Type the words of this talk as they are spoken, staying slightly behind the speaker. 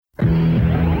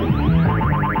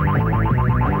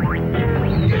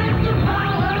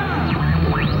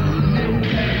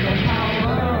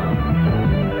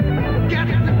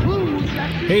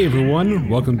Hey everyone,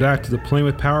 welcome back to the Playing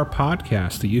with Power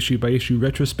podcast, the issue-by-issue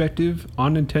retrospective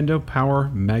on Nintendo Power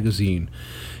Magazine.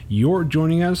 You're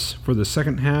joining us for the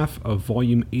second half of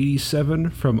Volume 87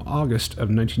 from August of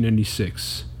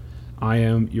 1996. I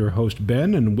am your host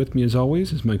Ben, and with me as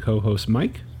always is my co-host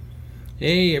Mike.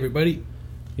 Hey everybody.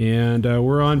 And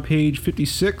we're on page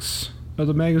 56 of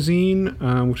the magazine,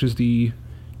 which is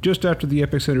just after the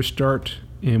Epic Center start,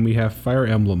 and we have Fire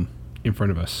Emblem in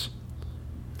front of us.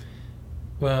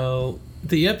 Well,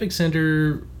 the Epic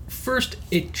Center, first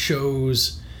it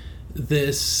shows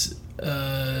this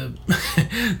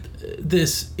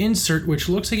this insert which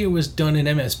looks like it was done in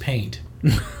MS Paint.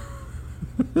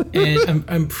 And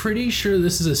I'm pretty sure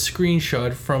this is a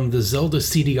screenshot from the Zelda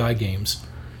CDI games.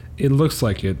 It looks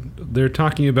like it. They're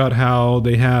talking about how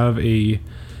they have a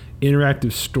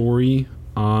interactive story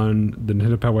on the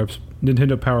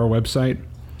Nintendo Power website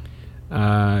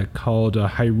called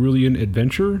Hyrulean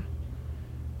Adventure.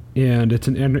 And it's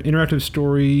an interactive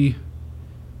story,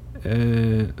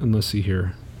 and let's see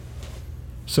here.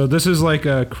 So this is like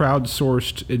a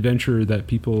crowdsourced adventure that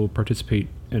people participate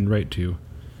and write to.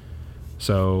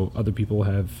 So other people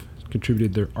have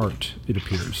contributed their art, it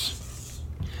appears.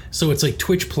 So it's like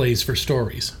Twitch plays for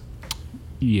stories.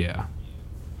 Yeah.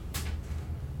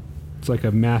 It's like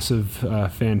a massive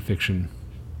fan fiction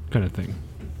kind of thing.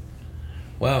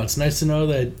 Wow, it's nice to know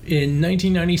that in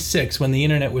 1996, when the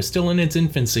internet was still in its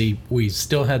infancy, we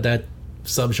still had that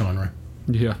subgenre.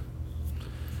 Yeah.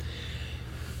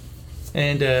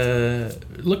 And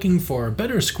looking for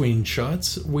better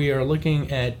screenshots, we are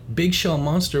looking at Big Shell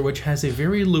Monster, which has a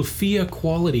very Lufia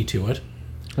quality to it.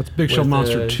 That's Big Shell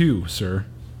Monster 2, sir.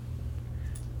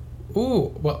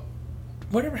 Ooh, well,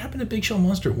 whatever happened to Big Shell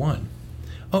Monster 1?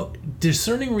 Oh,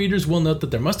 discerning readers will note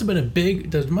that there must have been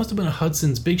a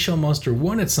Hudson's Big Shell Monster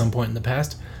 1 at some point in the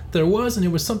past. There was, and it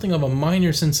was something of a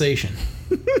minor sensation.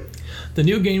 The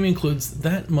new game includes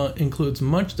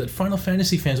much that Final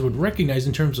Fantasy fans would recognize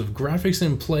in terms of graphics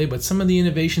and play, but some of the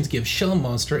innovations give Shell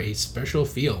Monster a special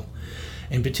feel.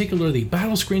 In particular, the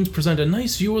battle screens present a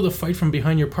nice view of the fight from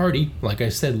behind your party, like I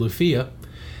said, Lufia.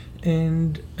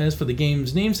 And as for the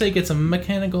game's namesake, it's a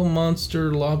mechanical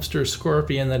monster lobster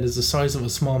scorpion that is the size of a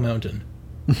small mountain.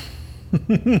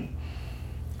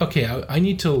 Okay, I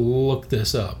need to look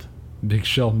this up. Big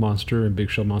Shell Monster and Big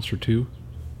Shell Monster 2?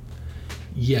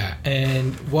 Yeah,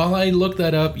 and while I look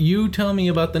that up, you tell me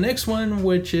about the next one,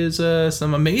 which is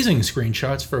some amazing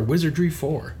screenshots for Wizardry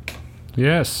 4.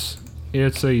 Yes,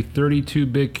 it's a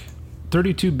 32-bit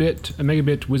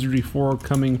megabit Wizardry 4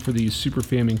 coming for the Super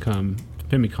Famicom.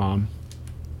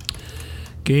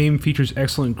 Game features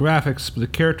excellent graphics, but the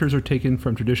characters are taken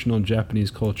from traditional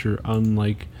Japanese culture,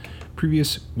 unlike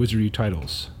previous Wizardry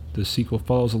titles. The sequel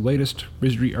follows the latest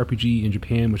Wizardry RPG in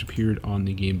Japan, which appeared on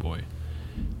the Game Boy.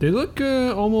 They look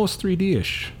almost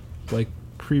 3D-ish, like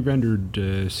pre-rendered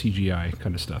CGI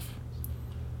kind of stuff.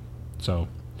 So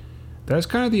that's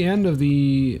kind of the end of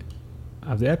the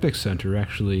Epic Center,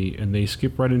 actually, and they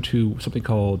skip right into something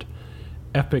called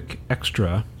Epic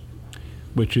Extra,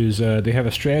 which is they have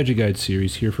a strategy guide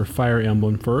series here for Fire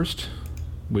Emblem first,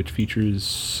 which features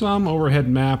some overhead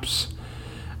maps,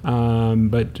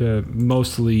 but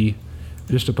mostly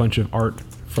just a bunch of art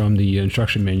from the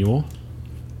instruction manual.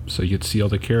 So you get to see all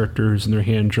the characters and their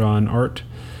hand-drawn art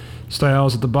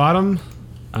styles at the bottom,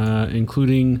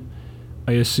 including,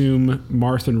 I assume,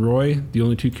 Marth and Roy, the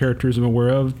only two characters I'm aware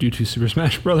of due to Super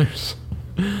Smash Brothers.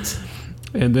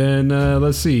 And then,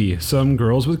 let's see, some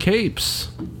girls with capes.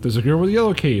 There's a girl with a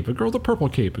yellow cape, a girl with a purple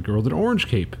cape, a girl with an orange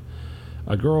cape,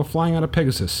 a girl flying on a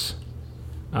Pegasus.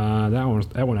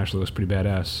 That one actually looks pretty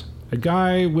badass. A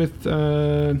guy with,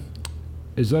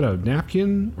 is that a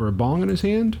napkin or a bong in his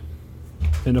hand?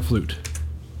 And a flute.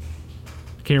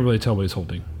 Can't really tell what he's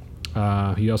holding.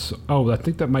 He also, I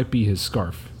think that might be his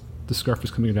scarf. The scarf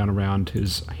is coming down around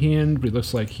his hand, but it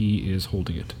looks like he is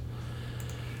holding it.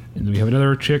 And then we have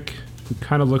another chick who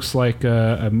kind of looks like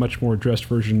a much more dressed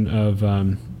version of,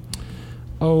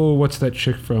 what's that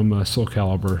chick from Soul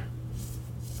Calibur?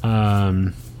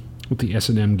 With the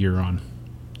S&M gear on.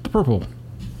 The purple.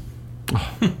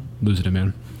 Oh, losing it,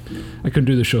 man. I couldn't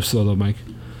do the show slow, though, Mike.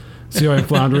 See how I'm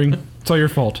floundering? It's all your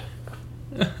fault.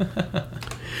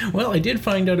 Well, I did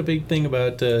find out a big thing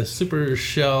about Super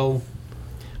Shell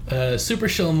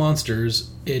Monsters.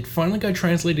 It finally got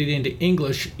translated into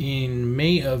English in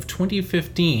May of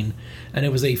 2015, and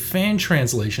it was a fan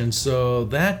translation, so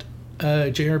that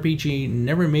JRPG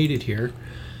never made it here.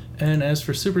 And as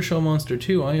for Super Shell Monster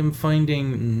 2, I am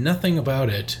finding nothing about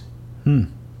it.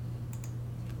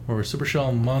 Or Super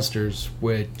Shell Monsters,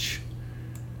 which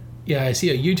Yeah, I see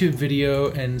a YouTube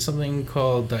video and something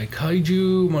called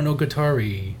Daikaiju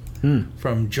Monogatari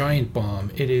from Giant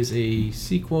Bomb. It is a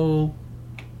sequel.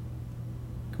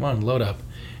 Come on, load up.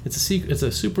 It's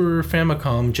a Super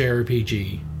Famicom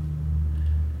JRPG.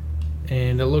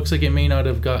 And it looks like it may not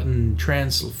have gotten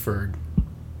translated,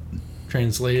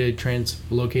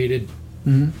 translocated.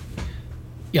 Mm-hmm.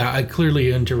 Yeah, I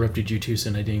clearly interrupted you too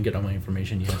soon. I didn't get all my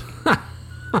information yet.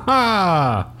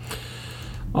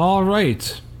 All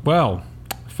right. Well,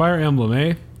 Fire Emblem,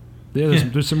 eh? Yeah,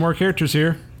 there's some more characters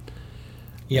here.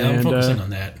 Yeah, I'm focusing on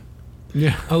that.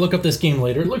 Yeah. I'll look up this game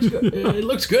later. It looks good. It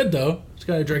looks good, though. It's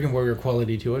got a Dragon Warrior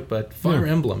quality to it, but Fire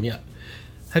Emblem, yeah.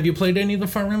 Have you played any of the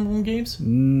Fire Emblem games?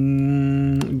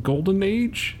 Golden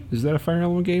Age? Is that a Fire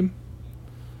Emblem game?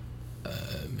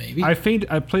 Maybe. I played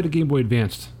a Game Boy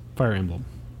Advanced Fire Emblem.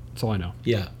 That's all I know.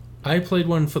 Yeah. I played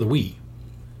one for the Wii.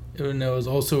 And there was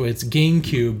also its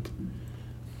GameCube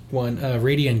one,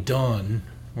 Radiant Dawn,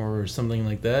 or something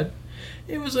like that.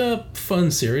 It was a fun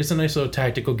series, a nice little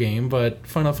tactical game, but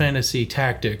Final Fantasy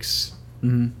Tactics,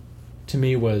 to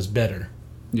me, was better.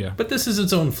 Yeah. But this is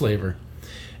its own flavor.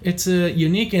 It's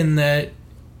unique in that,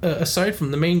 aside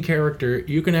from the main character,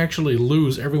 you can actually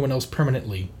lose everyone else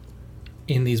permanently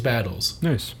in these battles.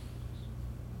 Nice.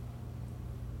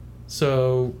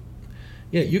 So,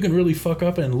 yeah, you can really fuck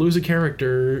up and lose a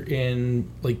character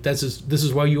in, like, this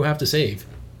is why you have to save.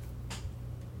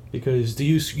 Because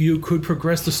you could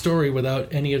progress the story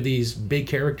without any of these big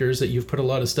characters that you've put a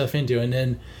lot of stuff into, and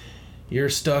then you're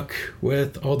stuck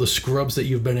with all the scrubs that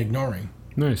you've been ignoring.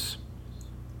 Nice.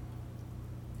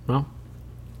 Well,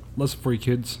 lesson for you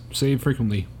kids. Save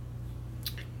frequently.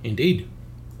 Indeed.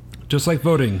 Just like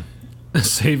voting.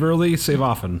 Save early, save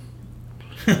often.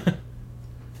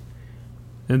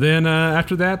 And then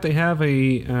after that, they have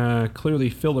a clearly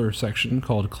filler section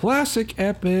called Classic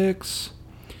Epics.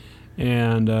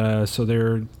 And so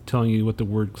they're telling you what the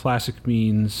word classic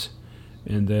means.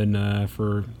 And then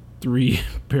for 3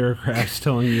 paragraphs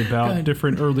telling you about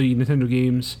different early Nintendo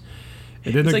games.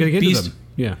 And then they're like getting into them.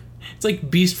 Yeah. It's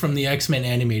like Beast from the X-Men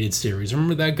animated series.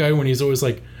 Remember that guy when he's always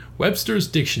like, Webster's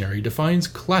Dictionary defines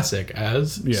classic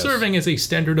as serving as a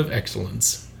standard of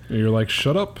excellence. And you're like,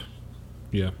 shut up.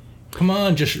 Yeah. Come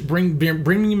on, just bring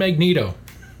me Magneto.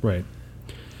 Right.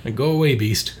 And go away,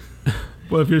 Beast.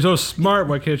 Well, if you're so smart,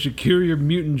 why can't you cure your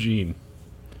mutant gene?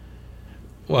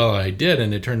 Well, I did,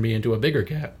 and it turned me into a bigger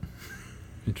cat.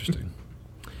 Interesting.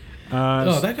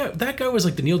 That guy was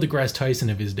like the Neil deGrasse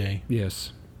Tyson of his day.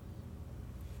 Yes.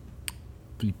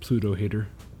 The Pluto hater.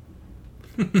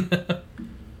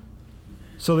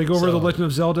 So they go over The Legend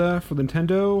of Zelda for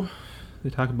Nintendo. They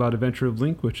talk about Adventure of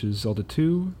Link, which is Zelda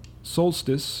 2.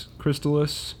 Solstice,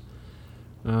 Crystallis.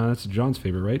 That's John's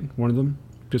favorite, right? One of them,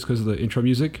 just because of the intro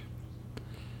music.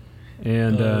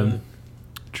 And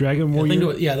Dragon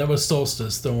Warrior. That was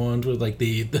Solstice, the one with like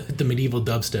the medieval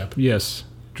dubstep. Yes.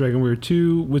 Dragon Warrior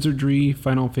 2, Wizardry,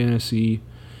 Final Fantasy.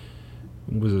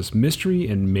 Was this Mystery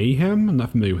and Mayhem? I'm not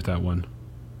familiar with that one.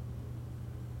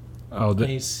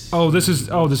 That's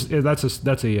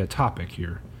a topic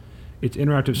here. It's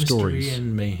interactive stories. Mystery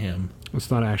and Mayhem.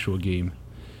 It's not an actual game.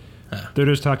 They're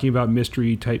just talking about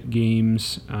mystery type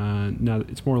games. Now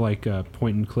it's more like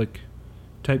point and click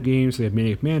type games. They have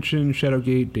Maniac Mansion,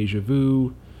 Shadowgate, Deja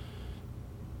Vu.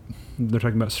 They're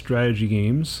talking about strategy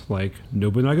games like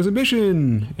Nobunaga's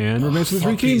Ambition and Remains of the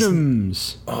Three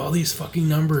Kingdoms. All these fucking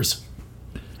numbers.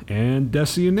 And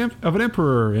Destiny of an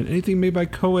Emperor and anything made by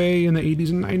Koei in the 80s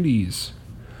and 90s.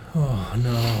 Oh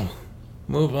no.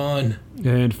 Move on.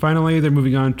 And finally, they're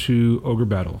moving on to Ogre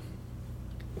Battle.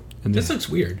 And this looks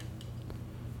weird.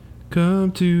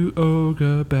 Come to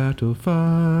Ogre Battle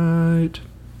Fight.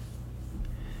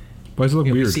 Why does it look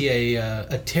weird? We see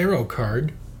a tarot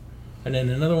card, and then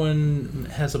another one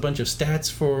has a bunch of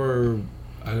stats for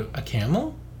a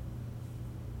camel?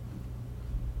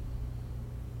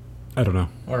 I don't know.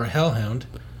 Or a hellhound.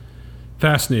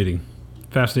 Fascinating.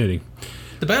 The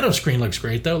battle screen looks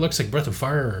great, though. It looks like Breath of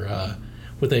Fire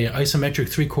with a isometric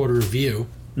 3/4 view.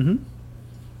 Mm-hmm.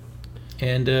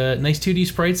 And nice 2D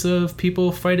sprites of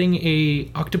people fighting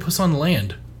a octopus on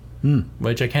land.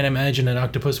 Which I can't imagine an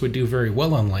octopus would do very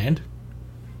well on land.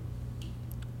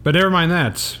 But never mind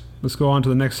that. Let's go on to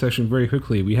the next section very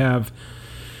quickly. We have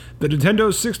the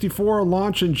Nintendo 64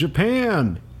 launch in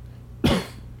Japan.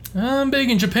 I'm big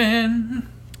in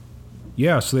Japan.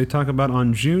 Yeah, so they talk about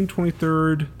on June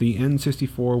 23rd, the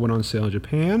N64 went on sale in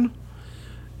Japan.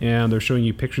 And they're showing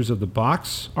you pictures of the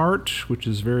box art, which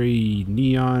is very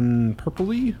neon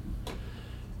purpley.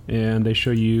 And they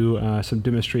show you some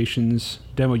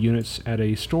demo units at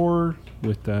a store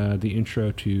with the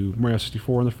intro to Mario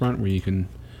 64 on the front, where you can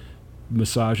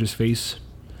massage his face.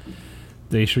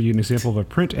 They show you an example of a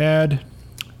print ad,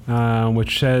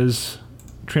 which says,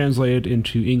 translated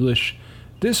into English,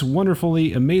 "This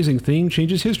wonderfully amazing thing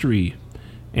changes history."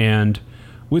 And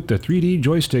with the 3D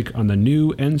joystick on the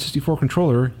new N64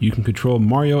 controller, you can control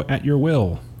Mario at your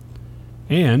will.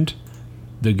 And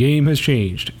the game has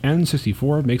changed.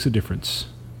 N64 makes a difference.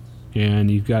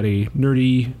 And you've got a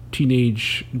nerdy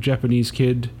teenage Japanese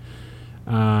kid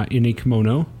in a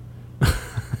kimono.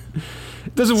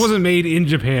 This wasn't made in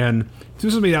Japan. If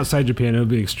this was made outside Japan, it would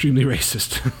be extremely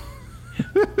racist.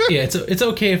 Yeah, it's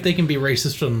okay if they can be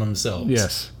racist from themselves.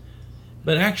 Yes.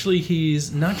 But actually,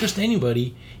 he's not just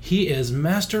anybody. He is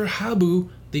Master Habu,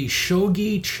 the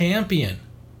shogi champion.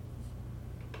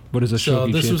 What is a shogi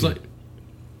champion? So this was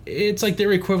it's like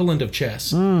their equivalent of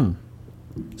chess.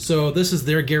 So this is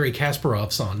their Garry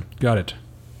Kasparov's son. Got it.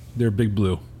 They're Big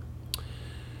Blue.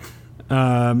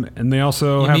 And they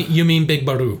also You mean Big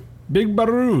Baru. Big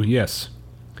Baru, yes.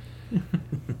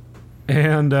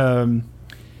 And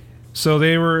so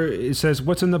it says,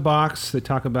 what's in the box? They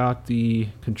talk about the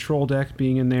control deck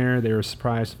being in there. They were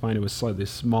surprised to find it was slightly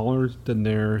smaller than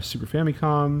their Super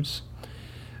Famicoms.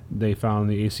 They found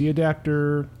the AC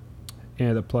adapter,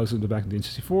 and it plugs into the back of the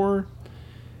N64.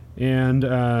 And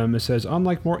it says,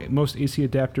 unlike most AC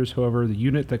adapters, however, the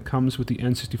unit that comes with the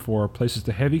N64 places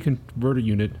the heavy converter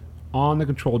unit on the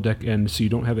control deck end, so you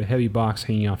don't have a heavy box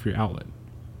hanging off your outlet.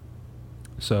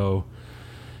 So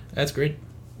that's great.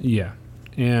 Yeah.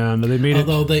 And they made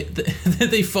Although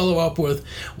they follow up with,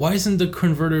 why isn't the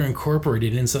converter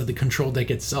incorporated inside the control deck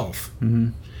itself? Mm-hmm.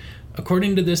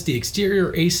 According to this, the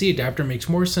exterior AC adapter makes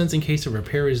more sense in case a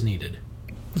repair is needed.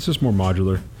 It's just more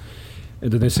modular.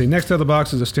 And then they say, next out of the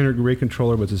box is a standard Gray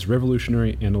controller with this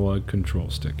revolutionary analog control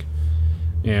stick.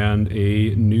 And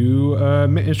a new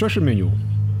instruction manual.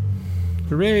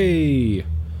 Hooray!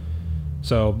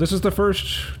 So this is the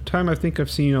first time I think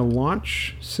I've seen a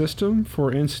launch system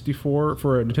for N64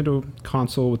 for a Nintendo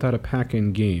console without a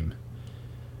pack-in game.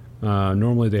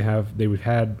 Normally they've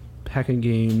had pack-in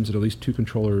games and at least 2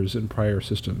 controllers in prior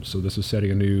systems, so this is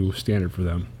setting a new standard for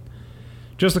them.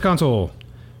 Just the console.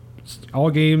 All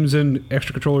games and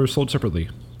extra controllers sold separately.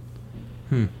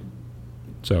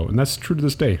 So, and that's true to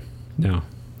this day now.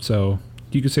 So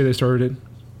you could say they started it,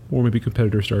 or maybe a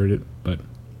competitor started it, but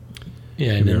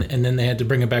yeah, and then they had to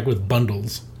bring it back with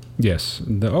bundles. Yes.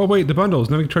 The bundles.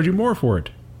 Now we can charge you more for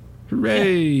it.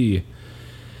 Hooray! Yeah.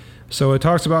 So it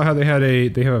talks about how they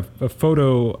have a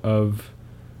photo of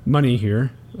money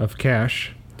here, of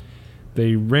cash.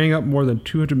 They rang up more than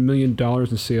 $200 million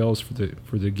in sales for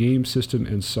the game system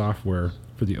and software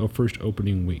for the first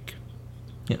opening week.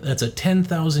 Yeah, that's a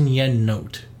 10,000 yen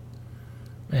note.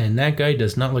 And that guy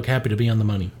does not look happy to be on the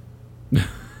money.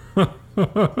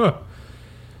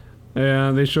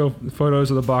 And they show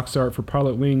photos of the box art for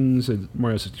Pilot Wings and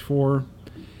Mario 64.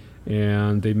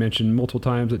 And they mention multiple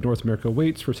times that North America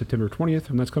waits for September 20th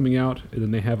when that's coming out. And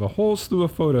then they have a whole slew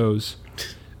of photos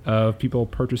of people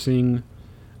purchasing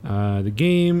the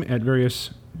game at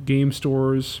various game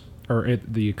stores, or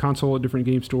at the console at different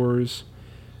game stores.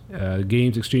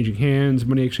 Games exchanging hands,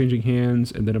 money exchanging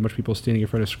hands, and then a bunch of people standing in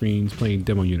front of screens playing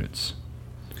demo units.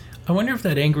 I wonder if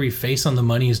that angry face on the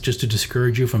money is just to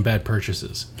discourage you from bad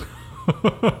purchases.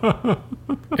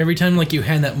 Every time you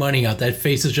hand that money out, that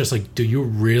face is just like, do you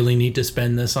really need to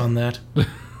spend this on that?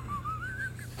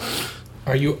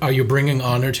 Are you bringing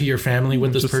honor to your family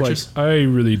with this purchase? I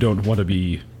really don't want to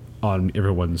be on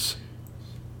everyone's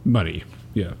money.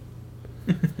 Yeah.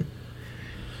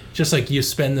 Just like you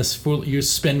spend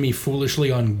me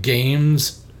foolishly on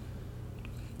games.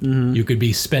 Mm-hmm. You could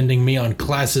be spending me on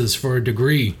classes for a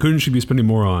degree. Couldn't you be spending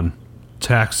more on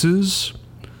taxes?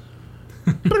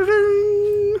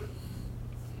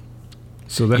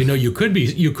 So that you could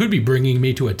be bringing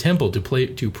me to a temple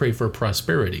to pray for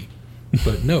prosperity,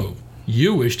 but no,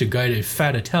 you wish to guide a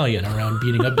fat Italian around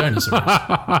beating up dinosaurs.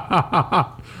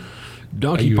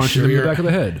 Donkey punching him in the back of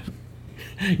the head.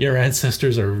 Your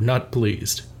ancestors are not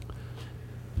pleased.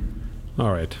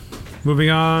 All right, moving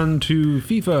on to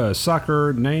FIFA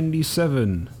Soccer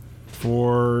 97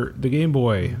 for the Game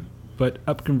Boy, but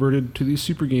upconverted to the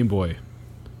Super Game Boy.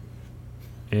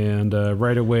 And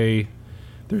right away,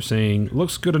 they're saying,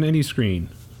 looks good on any screen,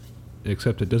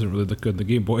 except it doesn't really look good on the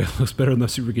Game Boy. It looks better on the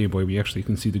Super Game Boy. We actually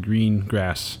can see the green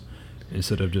grass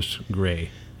instead of just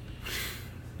gray.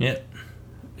 Yeah.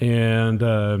 And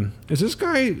is this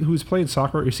guy who's playing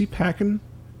soccer, is he packing?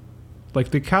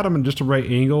 They caught him in just the right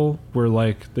angle where,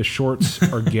 the shorts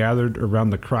are gathered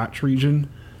around the crotch region,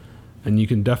 and you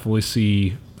can definitely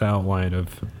see the outline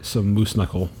of some moose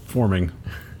knuckle forming.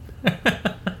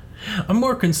 I'm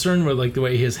more concerned with like the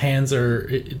way his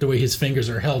fingers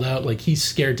are held out. Like he's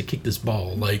scared to kick this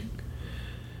ball. Like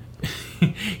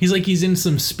he's in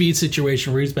some speed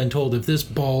situation where he's been told if this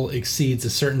ball exceeds a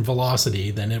certain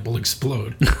velocity, then it will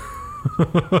explode.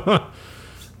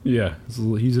 Yeah,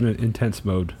 he's in an intense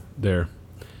mode there.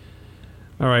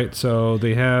 All right, so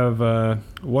they have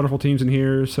wonderful teams in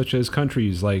here, such as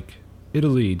countries like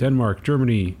Italy, Denmark,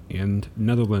 Germany, and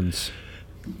Netherlands.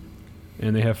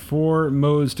 And they have 4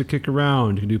 modes to kick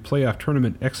around. You can do playoff,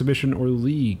 tournament, exhibition, or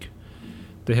league.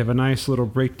 They have a nice little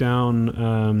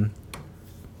breakdown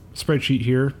spreadsheet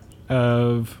here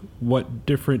of what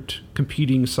different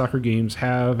competing soccer games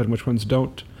have and which ones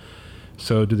don't.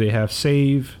 So do they have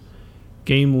save,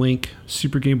 game link,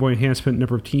 Super Game Boy enhancement,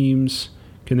 number of teams?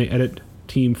 Can they edit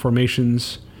team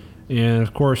formations? And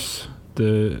of course,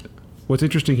 what's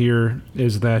interesting here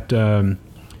is that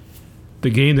the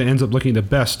game that ends up looking the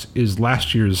best is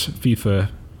last year's FIFA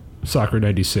Soccer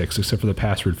 96, except for the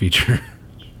password feature.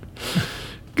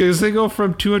 Because they go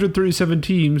from 237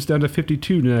 teams down to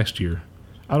 52 next year.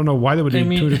 I don't know why they would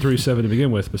need 237 to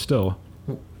begin with, but still.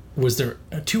 Was there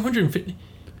 250?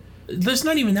 There's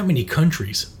not even that many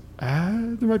countries.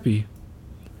 There might be.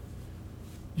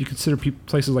 You consider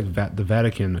places like the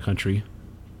Vatican a country.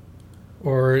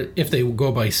 Or if they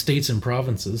go by states and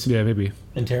provinces. Yeah, maybe.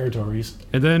 And territories.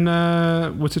 And then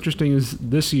what's interesting is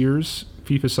this year's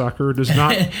FIFA Soccer does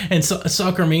not... and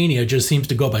Soccer Mania just seems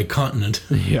to go by continent.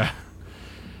 Yeah.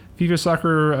 FIFA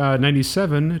Soccer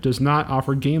 97 does not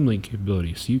offer game link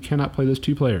capability, so you cannot play those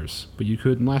 2 players, but you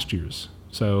could in last year's.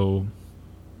 So,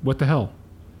 what the hell?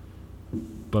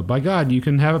 But by God, you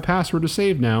can have a password to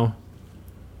save now.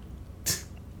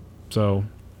 So...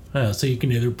 so you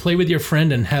can either play with your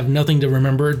friend and have nothing to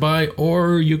remember it by,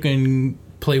 or you can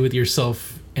play with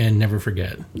yourself and never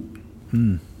forget.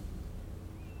 Does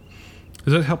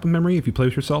that help in memory if you play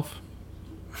with yourself?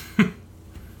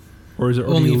 Or is it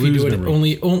only if you do it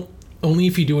only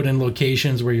if you do it in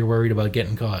locations where you're worried about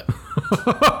getting caught?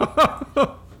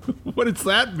 What does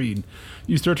that mean?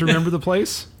 You start to remember the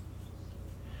place?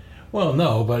 Well,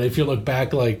 no, but if you look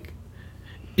back, like,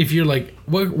 if you're like,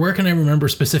 where can I remember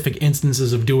specific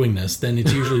instances of doing this? Then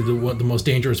it's usually the most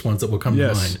dangerous ones that will come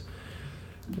to mind.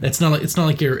 It's not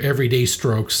like your everyday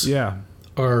strokes. Yeah.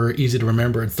 Are easy to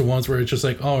remember. It's the ones where it's just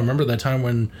like, oh, remember that time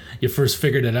when you first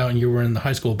figured it out and you were in the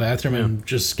high school bathroom and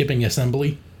just skipping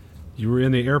assembly? You were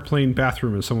in the airplane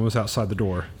bathroom and someone was outside the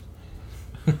door.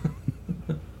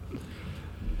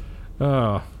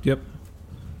 Yep.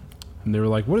 And they were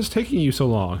like, what is taking you so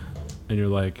long? And you're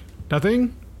like,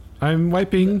 nothing. I'm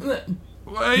wiping.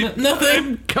 Wait, nothing.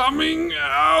 I'm coming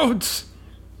out.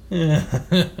 Yeah.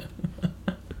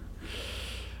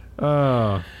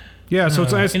 Yeah, so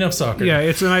it's nice. Enough soccer. Yeah,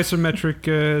 it's an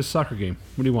isometric soccer game.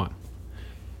 What do you want?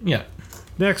 Yeah.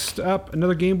 Next up,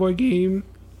 another Game Boy game,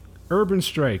 Urban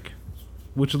Strike,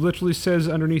 which literally says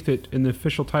underneath it in the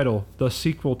official title, the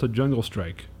sequel to Jungle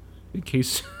Strike, in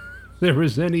case there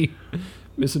was any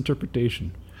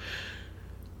misinterpretation.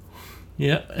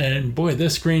 Yeah, and boy,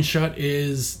 this screenshot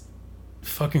is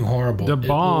fucking horrible. The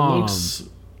bomb.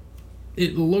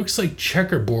 It looks like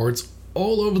checkerboards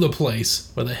all over the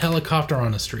place with a helicopter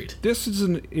on the street. This is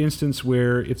an instance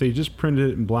where if they just printed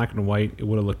it in black and white, it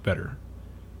would have looked better.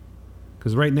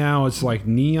 Because right now it's like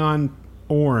neon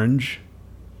orange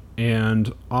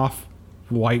and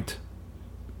off-white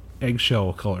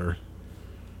eggshell color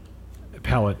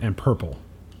palette and purple,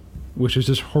 which is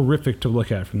just horrific to look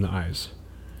at from the eyes.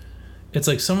 It's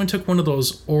like someone took one of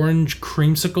those orange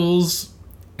creamsicles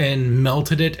and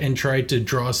melted it and tried to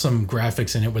draw some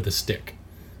graphics in it with a stick.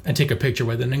 And take a picture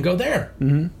with it and go there.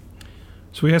 Mm-hmm.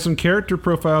 So we have some character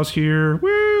profiles here.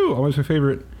 Woo! Always my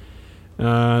favorite.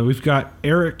 We've got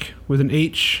Eric with an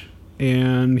H,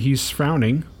 and he's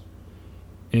frowning.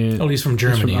 And he's from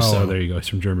Germany. There you go. He's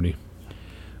from Germany.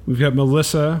 We've got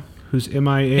Melissa, who's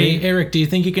MIA. Hey, Eric, do you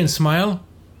think you can smile?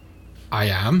 I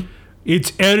am.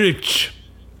 It's Eric.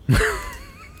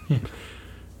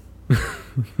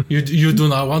 You do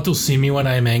not want to see me when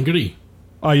I am angry.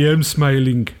 I am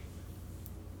smiling.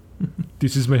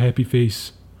 This is my happy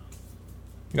face.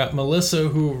 Got Melissa,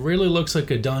 who really looks like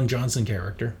a Don Johnson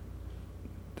character.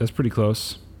 That's pretty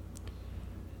close.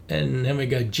 And then we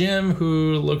got Jim,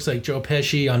 who looks like Joe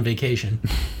Pesci on vacation.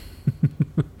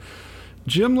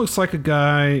 Jim looks like a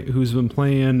guy who's been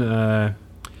playing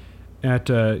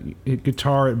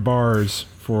guitar at bars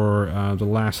for the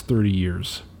last 30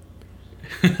 years.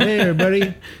 Hey,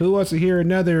 everybody. Who wants to hear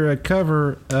another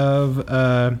cover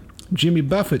of Jimmy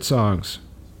Buffett songs?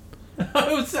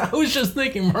 I was just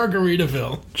thinking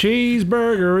Margaritaville.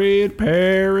 Cheeseburger in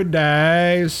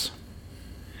paradise.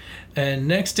 And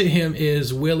next to him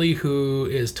is Willie, who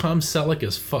is Tom Selleck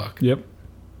as fuck. Yep.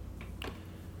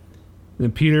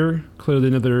 And Peter, clearly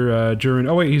another German.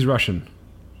 Oh, wait, he's Russian.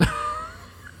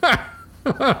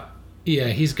 Yeah,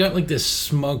 he's got like this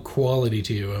smug quality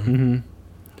to him.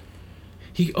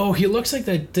 Mm-hmm. He looks like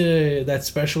that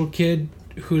special kid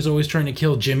who's always trying to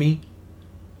kill Jimmy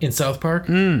in South Park.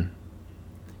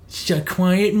 Shut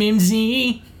quiet,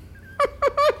 Mimsy.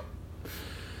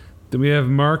 Then we have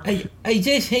Mark. I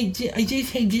just hate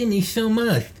Jimmy so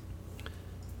much.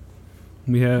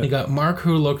 We got Mark,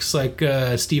 who looks like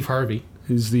Steve Harvey.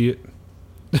 He's the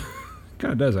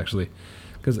kind of does actually,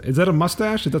 because is that a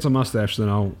mustache? If that's a mustache, then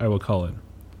I will call it.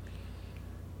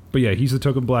 But yeah, he's the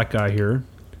token black guy here.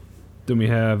 Then we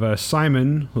have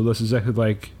Simon, who looks exactly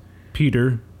like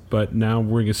Peter, but now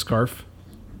wearing a scarf.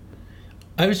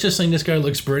 I was just saying this guy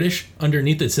looks British.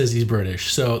 Underneath it says he's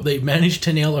British, so they managed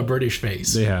to nail a British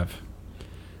face. They have.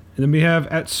 And then we have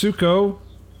Atsuko,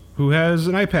 who has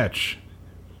an eye patch.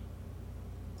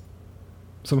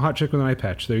 Some hot chick with an eye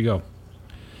patch. There you go.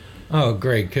 Oh,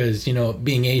 great, because,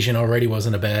 being Asian already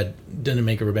didn't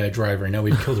make her a bad driver. Now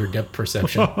we've killed her depth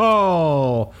perception.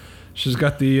 Oh, she's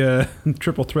got the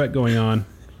triple threat going on.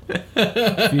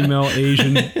 Female,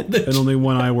 Asian, and only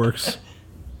one eye works.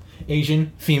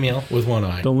 Asian, female, with one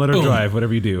eye. Don't let her drive,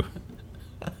 whatever you do.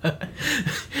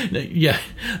 Yeah,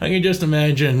 I can just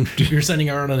imagine you're sending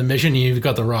her out on a mission and you've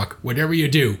got the Rock. Whatever you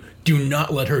do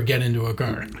not let her get into a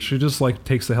car. She just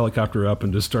takes the helicopter up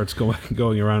and just starts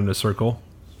going around in a circle.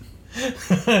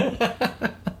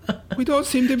 We don't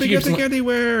seem to be getting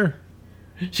anywhere.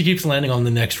 She keeps landing on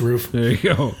the next roof. There you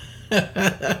go.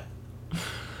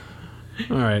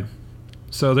 All right.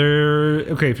 So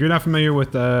if you're not familiar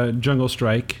with Jungle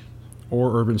Strike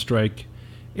or Urban Strike,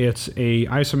 it's a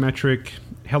isometric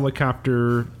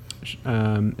helicopter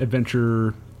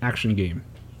adventure action game.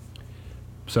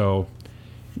 So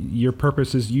your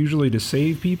purpose is usually to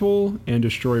save people and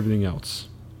destroy everything else.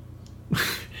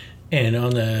 And on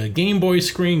the Game Boy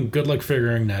screen, good luck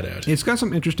figuring that out. It's got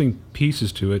some interesting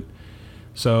pieces to it.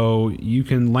 So you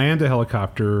can land a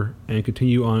helicopter and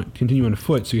continue on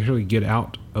foot, so you actually get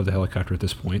out of the helicopter at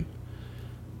this point,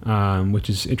 which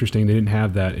is interesting. They didn't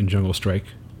have that in Jungle Strike.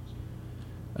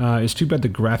 It's too bad the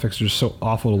graphics are so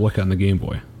awful to look at on the Game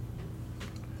Boy.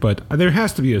 But there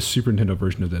has to be a Super Nintendo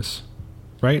version of this,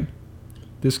 right?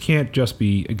 This can't just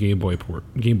be a Game Boy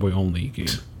only game.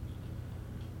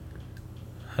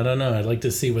 I don't know. I'd like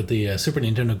to see what the Super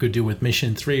Nintendo could do with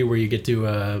Mission 3, where you get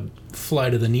to fly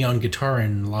to the Neon Guitar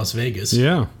in Las Vegas.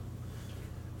 Yeah.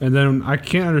 And then I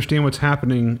can't understand what's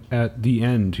happening at the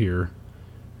end here.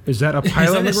 Is that a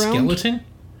pilot on the ground? Skeleton?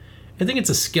 I think it's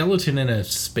a skeleton in a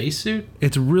spacesuit.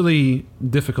 It's really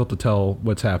difficult to tell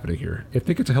what's happening here. I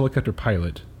think it's a helicopter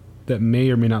pilot that may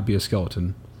or may not be a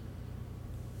skeleton.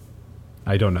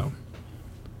 I don't know.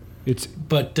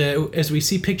 But as we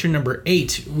see picture number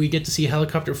 8, we get to see a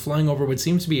helicopter flying over what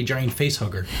seems to be a giant face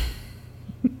hugger.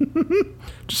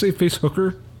 Just say face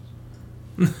hooker?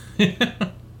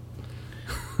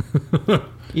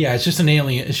 Yeah, it's just an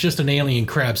alien. It's just an alien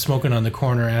crab smoking on the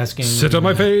corner, asking. Sit on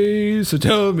my face and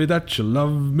tell me that you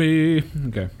love me.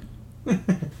 Okay.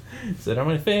 Sit on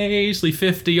my face, leave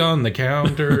 50 on the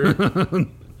counter.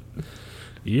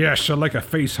 Yes, I'd like a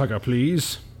face hugger,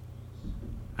 please.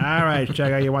 All right,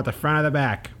 Chugga, you want the front or the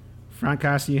back? Front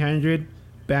costs you 100,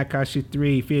 back costs you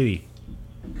 350.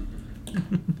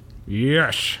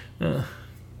 Yes.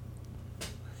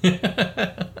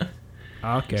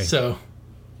 Okay. So,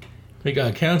 we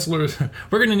got counselors.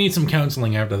 We're going to need some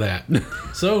counseling after that.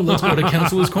 So, let's go to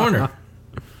Counselor's Corner.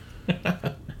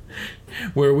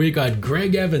 Where we got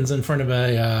Greg Evans in front of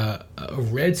a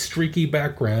red streaky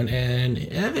background, and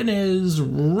Evan is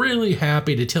really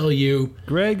happy to tell you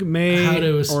Greg may how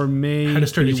to start a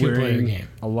be two-player wearing game.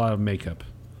 a lot of makeup.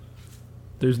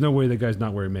 There's no way that guy's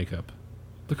not wearing makeup.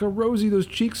 Look how rosy those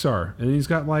cheeks are, and he's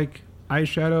got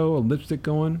eyeshadow, a lipstick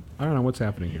going. I don't know what's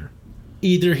happening here.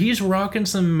 Either he's rocking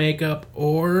some makeup,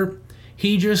 or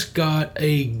he just got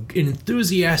an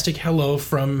enthusiastic hello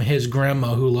from his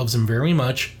grandma, who loves him very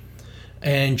much,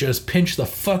 and just pinched the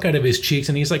fuck out of his cheeks.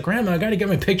 And he's like, "Grandma, I gotta get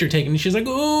my picture taken." And she's like,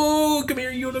 "Oh, come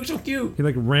here, you look so cute." He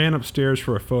ran upstairs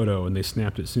for a photo, and they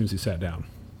snapped it as soon as he sat down.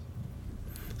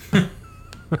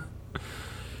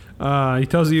 He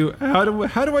tells you, how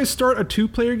do I start a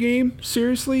 2-player game?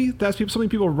 Seriously? That's something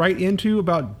people write into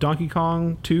about Donkey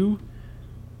Kong 2?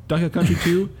 Donkey Kong Country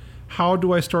 2? How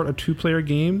do I start a 2-player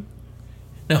game?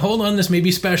 Now hold on, this may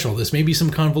be special. This may be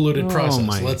some convoluted process.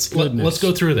 My Let's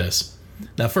go through this.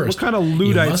 Now first, what kind of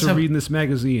Luddites are reading this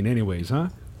magazine anyways, huh?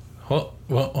 Well,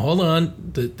 hold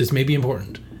on. This may be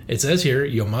important. It says here,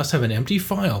 you must have an empty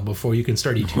file before you can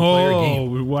start a two-player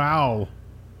game. Oh, wow.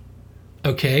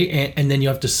 Okay, and then you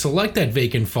have to select that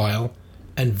vacant file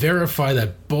and verify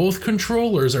that both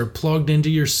controllers are plugged into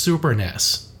your Super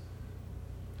NES.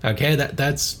 Okay,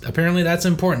 that's apparently that's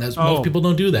important. Most people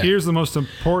don't do that. Here's the most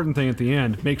important thing at the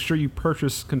end. Make sure you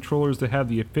purchase controllers that have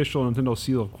the official Nintendo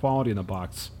seal of quality in the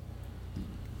box.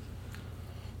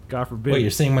 God forbid. Wait,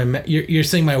 you're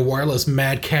saying my wireless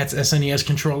Mad Catz SNES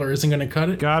controller isn't going to cut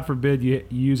it? God forbid you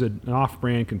use an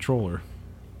off-brand controller.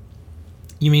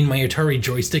 You mean my Atari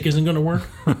joystick isn't going to work?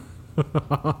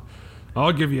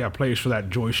 I'll give you a place for that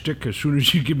joystick as soon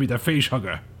as you give me the face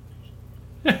hugger.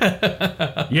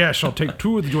 Yes, I'll take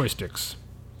 2 of the joysticks.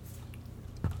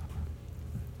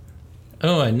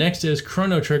 Oh, and next is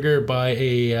Chrono Trigger by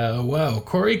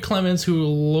Corey Clements, who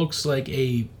looks like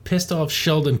a pissed-off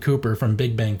Sheldon Cooper from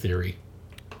Big Bang Theory.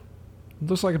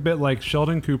 Looks like a bit like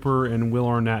Sheldon Cooper and Will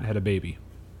Arnett had a baby.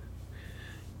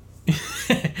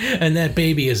 And that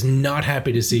baby is not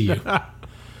happy to see you.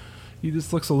 He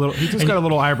just looks he just got a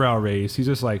little eyebrow raised. He's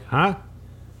just like, huh?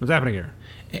 What's happening here?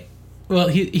 Well,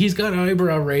 he's got an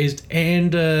eyebrow raised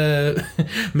and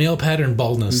male pattern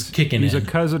baldness kicking in. He's a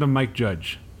cousin of Mike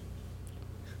Judge.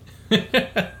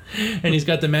 And he's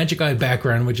got the magic eye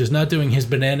background, which is not doing his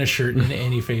banana shirt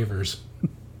any favors.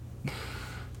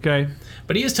 Okay.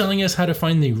 But he is telling us how to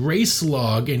find the race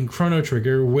log in Chrono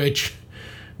Trigger, which,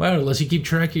 wow, unless you keep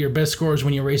track of your best scores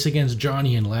when you race against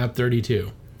Johnny in Lab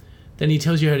 32. Then he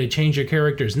tells you how to change your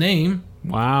character's name.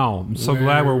 Wow. I'm so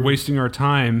glad we're wasting our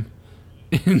time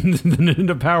in the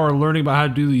Nintendo Power learning about how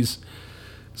to do these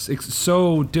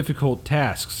so difficult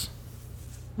tasks.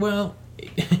 Well,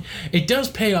 it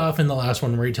does pay off in the last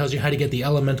one where he tells you how to get the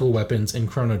elemental weapons in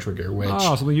Chrono Trigger, which...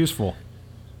 Oh, something useful.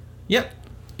 Yep.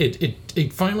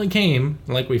 It finally came.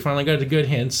 Like, we finally got a good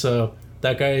hint, so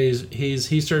that guy, he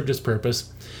served his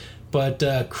purpose.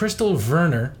 But Crystal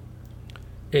Werner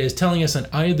is telling us an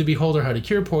Eye of the Beholder how to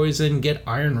cure poison, get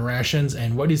iron rations,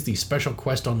 and what is the special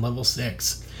quest on level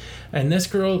 6. And this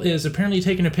girl is apparently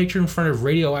taking a picture in front of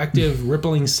radioactive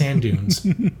rippling sand dunes.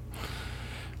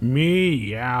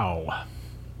 Meow.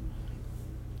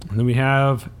 And then we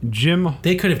have Jim.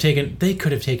 They could have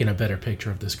taken a better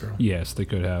picture of this girl. Yes, they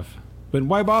could have. But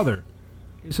why bother?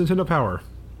 It's Nintendo Power.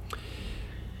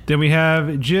 Then we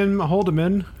have Jim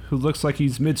Holdeman, who looks like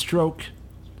he's mid-stroke,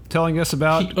 telling us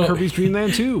about Kirby's Dream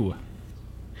Land 2.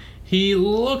 He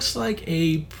looks like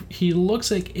a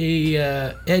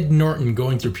Ed Norton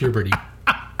going through puberty.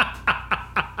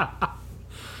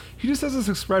 He just has this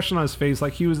expression on his face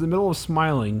like he was in the middle of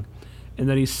smiling, and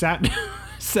then he sat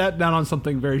down on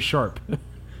something very sharp.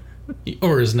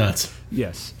 Or his nuts.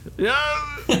 Yes.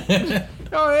 Oh,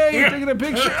 hey, you're taking a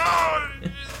picture. Oh,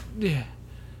 yeah.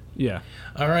 Yeah.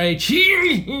 All right,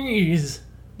 cheese.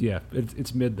 Yeah,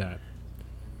 it's mid that.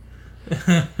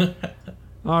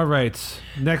 All right,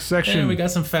 next section. And we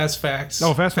got some fast facts.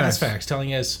 Oh, fast facts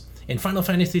telling us in Final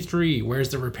Fantasy III, where's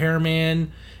the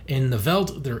repairman? In the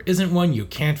Veld, there isn't one. You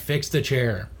can't fix the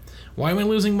chair. Why am I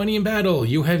losing money in battle?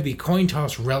 You have the coin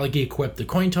toss relic equipped. The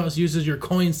coin toss uses your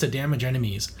coins to damage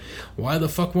enemies. Why the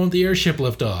fuck won't the airship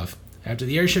lift off? After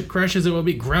the airship crashes, it will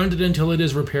be grounded until it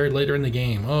is repaired later in the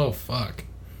game. Oh, fuck.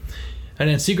 And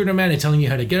then Secret of Mana telling you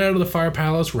how to get out of the Fire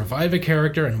Palace, revive a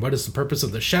character, and what is the purpose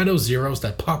of the Shadow Zeros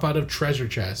that pop out of treasure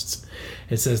chests.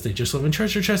 It says they just live in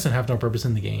treasure chests and have no purpose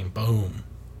in the game. Boom.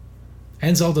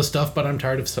 Ends all the stuff, but I'm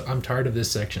tired of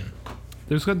this section.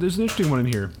 There's an interesting one in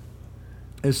here.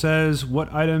 It says,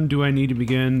 what item do I need to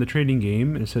begin the trading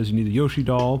game? And it says you need a Yoshi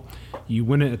doll. You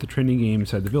win it at the trading game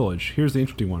inside the village. Here's the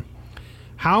interesting one.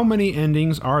 How many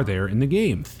endings are there in the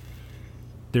game?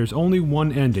 There's only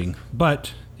one ending,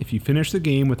 but if you finish the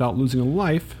game without losing a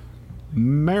life,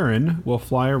 Marin will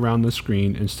fly around the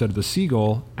screen instead of the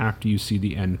seagull after you see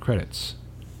the end credits.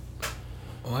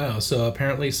 Wow, so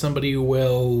apparently somebody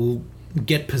will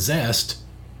get possessed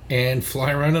and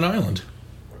fly around an island.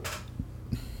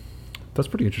 That's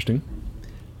pretty interesting.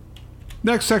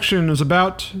 Next section is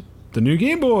about the new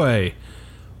Game Boy.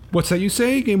 What's that you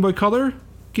say? Game Boy Color?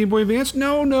 Game Boy Advance?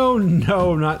 No,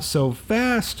 not so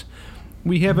fast.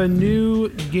 We have a new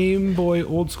Game Boy,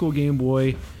 old school Game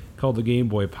Boy, called the Game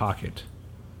Boy Pocket.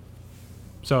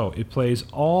 So, it plays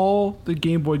all the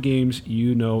Game Boy games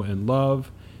you know and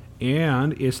love,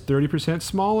 and it's 30%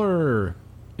 smaller.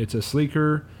 It's a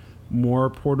sleeker, more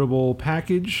portable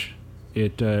package.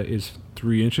 It is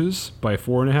 3 inches by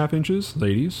 4.5 inches,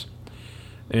 ladies.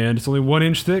 And it's only 1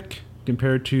 inch thick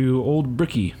compared to old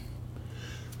Bricky.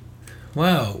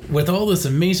 Wow, with all this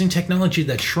amazing technology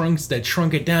that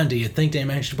shrunk it down, do you think they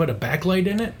managed to put a backlight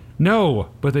in it? No,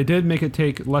 but they did make it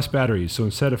take less batteries. So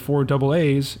instead of 4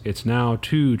 AA's, it's now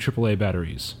 2 AAA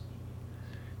batteries.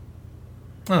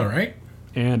 All right.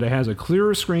 And it has a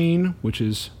clearer screen, which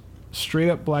is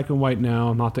straight up black and white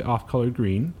now, not the off-colored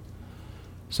green.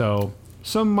 So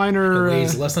some minor... It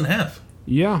weighs less than half.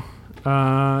 Yeah.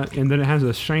 And then it has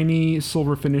a shiny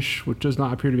silver finish, which does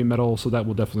not appear to be metal, so that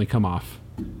will definitely come off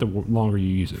the longer you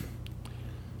use it.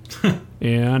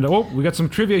 And, we got some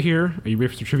trivia here. Are you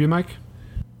ready for some trivia, Mike?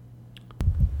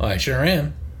 I sure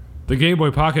am. The Game Boy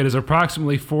Pocket is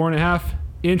approximately 4.5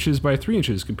 inches by 3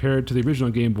 inches compared to the original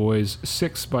Game Boy's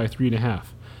 6 by 3.5.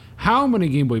 How many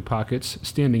Game Boy Pockets,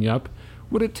 standing up,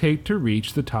 would it take to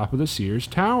reach the top of the Sears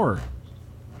Tower?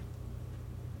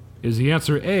 Is the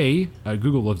answer A, a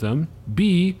Google of them,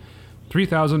 B,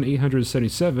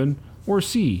 3,877, or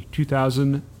C,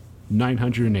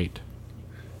 2,908?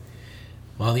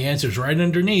 Well, the answer's right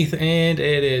underneath, and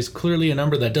it is clearly a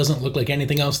number that doesn't look like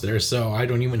anything else there, so I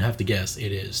don't even have to guess.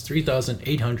 It is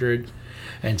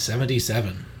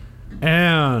 3,877.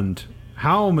 And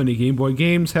how many Game Boy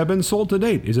games have been sold to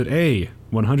date? Is it A,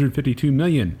 152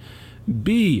 million,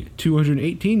 B,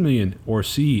 218 million, or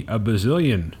C, a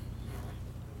bazillion?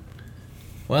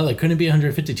 Well, it couldn't be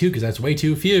 152 because that's way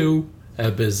too few.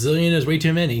 A bazillion is way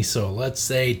too many, so let's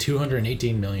say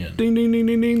 218 million. Ding, ding, ding,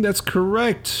 ding, ding. That's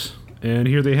correct. And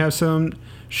here they have some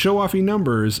show-offy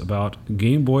numbers about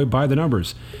Game Boy by the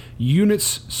numbers.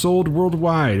 Units sold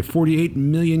worldwide, 48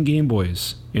 million Game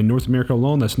Boys. In North America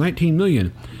alone, that's 19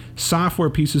 million. Software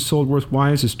pieces sold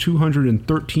worldwide is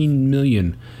 213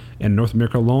 million. And North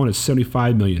America alone is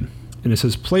 75 million. And it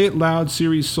says Play It Loud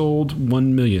series sold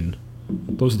 1 million.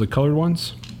 Those are the colored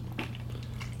ones.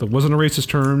 That wasn't a racist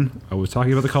term. I was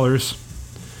talking about the colors.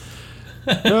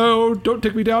 No, don't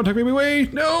take me down, take me away.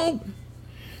 No!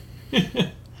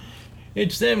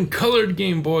 It's them colored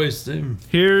Game Boys. Them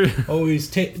Here. always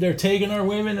they're taking our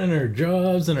women and our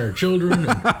jobs and our children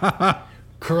and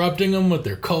corrupting them with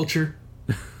their culture.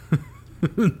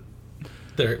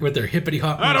 with their hippity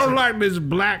hop. I don't like this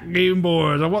black Game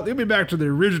Boys. Let me back to the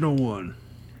original one.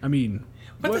 I mean,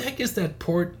 what the heck is that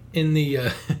port in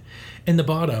the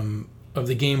bottom of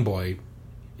the Game Boy?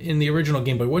 In the original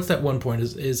Game Boy, what's that one point?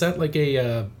 Is that like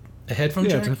a headphone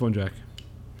jack? Yeah, it's a headphone jack.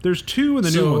 There's 2 in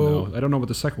the new one, though. I don't know what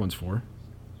the second one's for.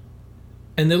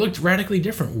 And they looked radically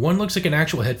different. One looks like an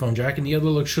actual headphone jack, and the other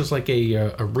looks just like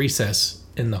a recess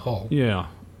in the hull. Yeah.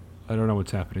 I don't know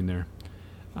what's happening there.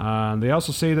 They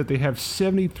also say that they have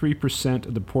 73%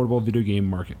 of the portable video game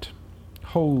market.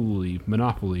 Holy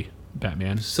monopoly,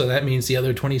 Batman. So that means the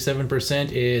other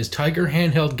 27% is Tiger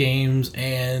handheld games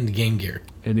and Game Gear.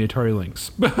 And the Atari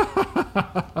Lynx.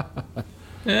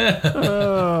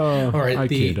 All right, I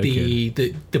kid. the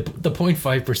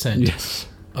 0.5% Yes.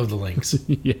 of the links.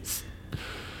 Yes.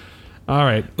 All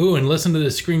right. Ooh, and listen to the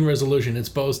screen resolution. It's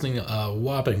boasting a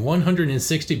whopping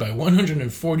 160 by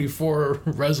 144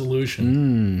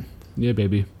 resolution. Yeah,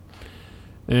 baby.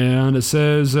 And it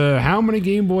says, how many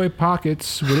Game Boy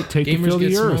Pockets would it take to fill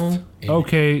the Earth?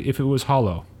 Okay, if it was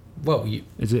hollow. Whoa.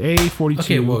 Is it A, 42?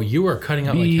 Okay, well, you are cutting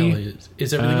out B, like hell.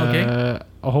 Is everything okay?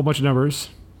 A whole bunch of numbers.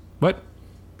 What?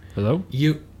 Hello?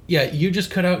 You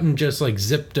just cut out and just like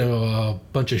zipped a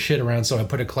bunch of shit around, so I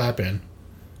put a clap in.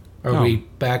 Are we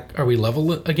back? Are we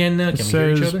level again now? Can we hear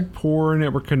each other? Poor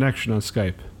network connection on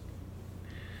Skype.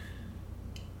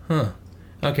 Huh.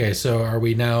 Okay, so are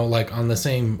we now like on the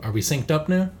same? Are we synced up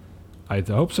now? I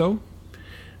hope so.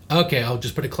 Okay, I'll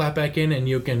just put a clap back in, and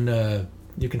you can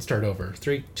start over.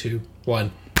 3, 2,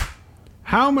 1.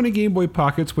 How many Game Boy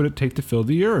Pockets would it take to fill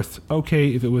the Earth?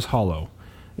 Okay, if it was hollow.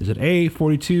 Is it A,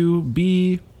 42,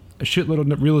 B, a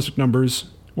shitload of realistic numbers,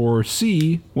 or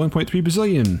C, 1.3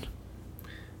 bazillion?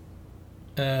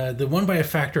 The one by a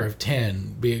factor of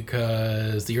 10,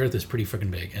 because the Earth is pretty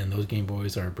freaking big, and those Game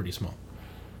Boys are pretty small.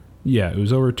 Yeah, it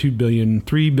was over 2 billion,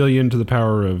 3 billion to the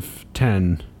power of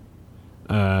 10,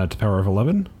 to the power of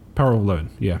 11? Power of 11,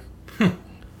 yeah.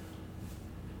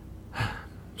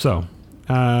 So,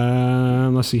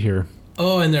 let's see here.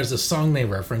 Oh, and there's a song they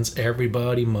reference,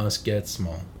 Everybody Must Get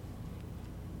Small.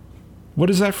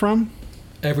 What is that from?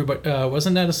 Everybody,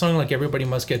 wasn't that a song like Everybody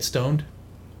Must Get Stoned?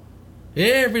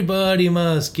 Everybody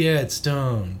must get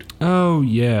stoned. Oh,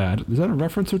 yeah. Is that a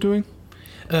reference they're doing?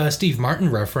 Steve Martin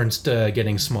referenced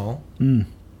Getting Small in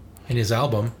his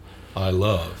album, I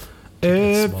Love to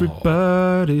Get Small.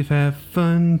 Everybody have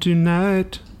fun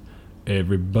tonight.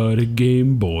 Everybody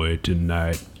Game Boy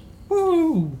tonight.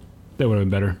 Woo! That would have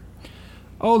been better.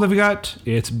 Oh, then we got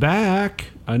It's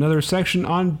Back. Another section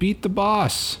on Beat the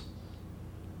Boss.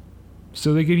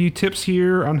 So they give you tips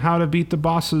here on how to beat the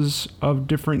bosses of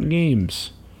different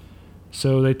games.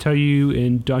 So they tell you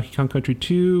in Donkey Kong Country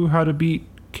 2 how to beat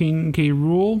King K.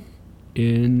 Rool.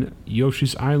 In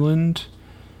Yoshi's Island,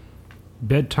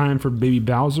 Bedtime for Baby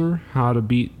Bowser, how to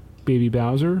beat Baby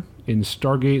Bowser. In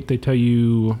Stargate, they tell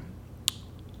you,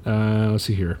 let's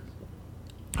see here,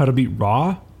 how to beat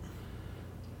Raw.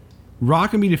 Raw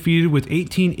can be defeated with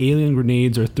 18 alien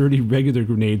grenades or 30 regular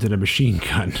grenades and a machine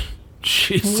gun.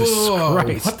 Jesus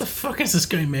Christ. What the fuck is this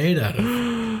guy made out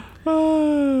of?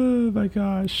 Oh my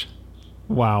gosh.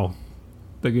 Wow.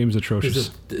 That game's atrocious.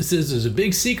 There's a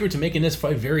big secret to making this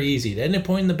fight very easy. At any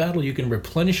point in the battle, you can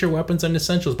replenish your weapons and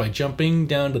essentials by jumping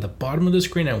down to the bottom of the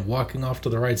screen and walking off to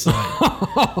the right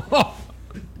side.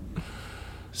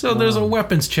 So there's a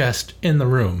weapons chest in the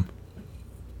room.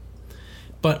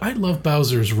 But I love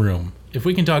Bowser's room. If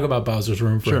we can talk about Bowser's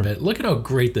room for a bit, look at how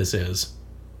great this is.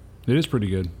 It is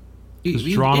pretty good. It's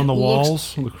drawn on the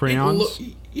walls, the crayons.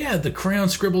 Yeah, the crayon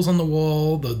scribbles on the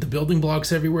wall, the building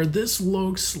blocks everywhere. This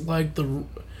looks like the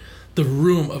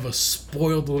room of a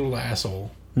spoiled little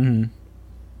asshole. Mm-hmm.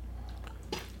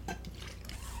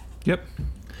 Yep.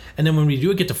 And then when we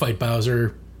do get to fight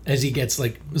Bowser, as he gets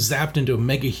like zapped into a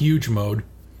mega huge mode,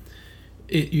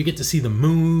 you get to see the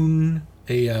moon,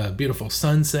 a beautiful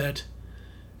sunset.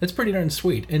 That's pretty darn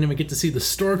sweet. And then we get to see the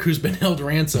stork who's been held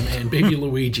ransom and baby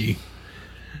Luigi.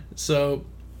 So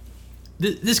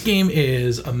this game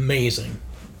is amazing,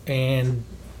 and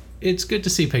it's good to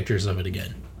see pictures of it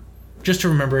again, just to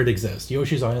remember it exists.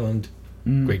 Yoshi's Island,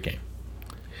 great game.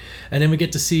 And then we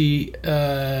get to see,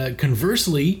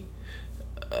 conversely,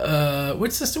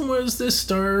 what system was this?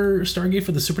 Stargate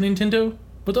for the Super Nintendo?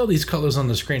 With all these colors on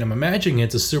the screen, I'm imagining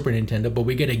it's a Super Nintendo, but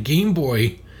we get a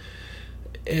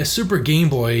Super Game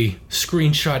Boy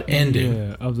screenshot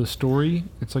ending of the story.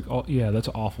 It's like, that's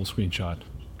an awful screenshot.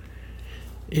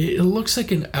 It looks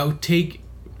like an outtake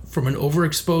from an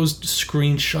overexposed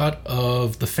screenshot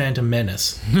of the Phantom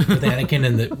Menace with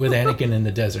Anakin in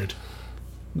the desert.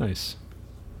 Nice.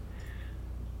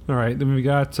 All right, then we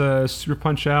got Super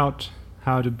Punch Out,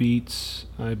 how to beat,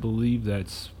 I believe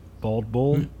that's Bald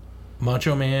Bull.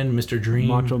 Macho Man, Mr. Dream.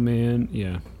 Macho Man,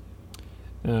 yeah.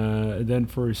 Then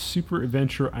for Super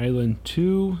Adventure Island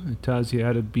 2, it tells you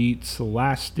how to beat the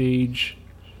last stage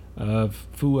of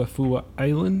Fua Fua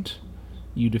Island.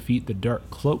 You defeat the Dark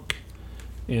Cloak.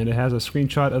 And it has a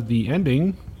screenshot of the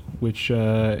ending, which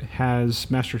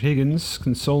has Master Higgins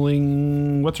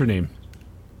consoling... What's her name?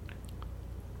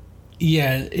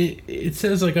 Yeah, it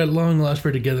says, like, at long last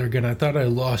we're together again. I thought I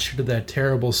lost you to that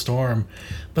terrible storm.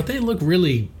 But they look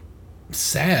really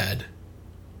sad.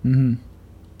 Mm-hmm.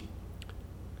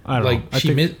 I don't know. I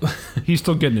think he's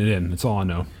still getting it in. That's all I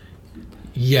know.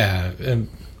 Yeah.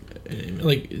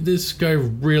 Like, this guy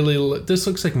really... This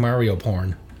looks like Mario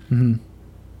porn. Mm-hmm.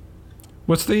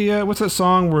 What's that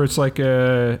song where it's like,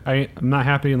 I'm not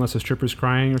happy unless a stripper's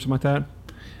crying or something like that?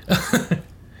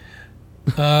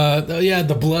 Yeah,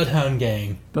 the Bloodhound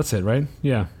Gang. That's it, right?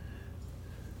 Yeah.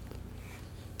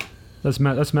 That's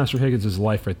Master Higgins'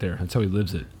 life right there. That's how he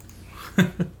lives it.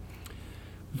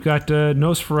 We've got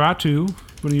Nosferatu,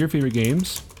 one of your favorite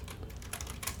games,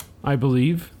 I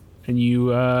believe, and you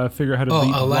figure out how to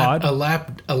beat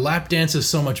Vlad. A lap dance is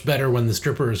so much better when the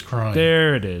stripper is crying.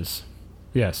 There it is.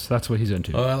 Yes, that's what he's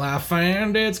into. Well, I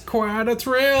find it's quite a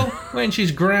thrill when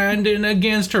she's grinding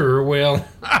against her will.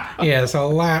 Yes, a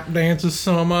lap dance is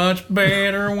so much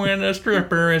better when the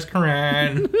stripper is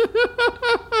crying.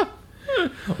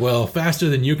 Well, faster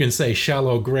than you can say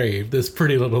shallow grave, this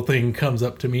pretty little thing comes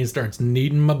up to me and starts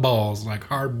kneading my balls like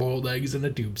hard-boiled eggs in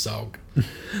a tube sock.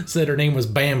 Said her name was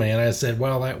Bammy, and I said,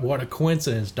 well, what a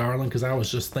coincidence, darling, because I was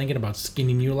just thinking about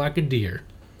skinning you like a deer.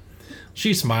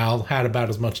 She smiled, had about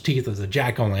as much teeth as a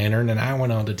jack-o'-lantern, and I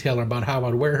went on to tell her about how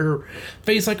I'd wear her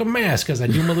face like a mask as I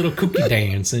do my little cookie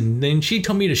dance, and then she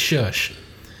told me to shush.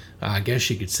 I guess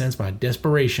she could sense my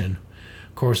desperation.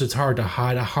 Of course, it's hard to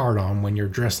hide a hard-on when you're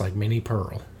dressed like Minnie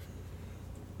Pearl.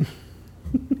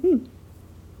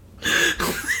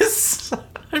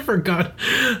 I forgot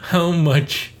how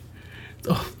much...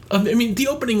 Oh, I mean, the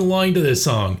opening line to this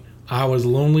song, I was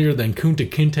lonelier than Kunta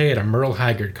Kinte at a Merle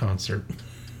Haggard concert.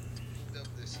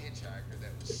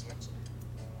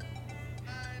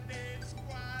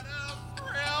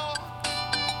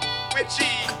 She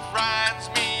grinds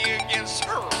me against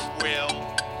her will.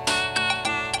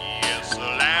 Yes, the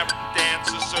lap dance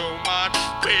is so much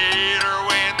better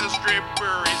when the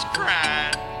stripper is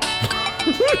crying.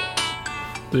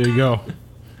 There you go.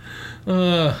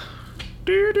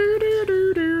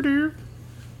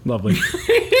 Lovely.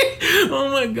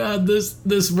 Oh my god,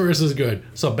 this verse is good.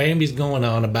 So Bambi's going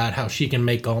on about how she can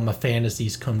make all my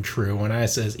fantasies come true, and I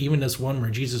says, even this one where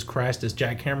Jesus Christ is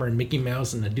Jack Hammer and Mickey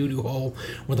Mouse in a doo-doo hole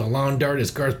with a lawn dart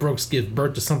as Garth Brooks gives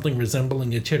birth to something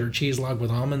resembling a cheddar cheese log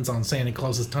with almonds on Santa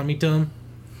Claus's tummy tum.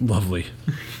 Lovely.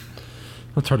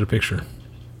 That's hard to picture.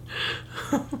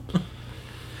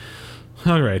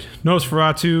 All right.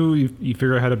 Nosferatu, you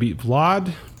figure out how to beat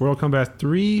Vlad. Mortal Kombat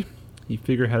 3, you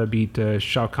figure out how to beat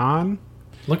Shao Kahn.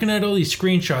 Looking at all these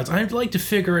screenshots, I'd like to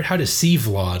figure out how to see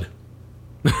Vlad.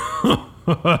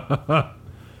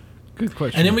 Good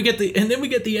question. And then we get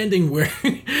the ending where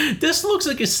this looks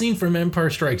like a scene from Empire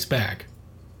Strikes Back.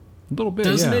 A little bit,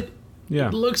 doesn't yeah. it? Yeah.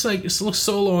 It looks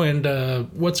Solo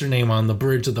and what's her name on the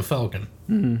bridge of the Falcon.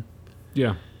 Mm-hmm.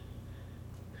 Yeah.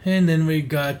 And then we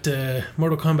got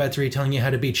Mortal Kombat 3 telling you how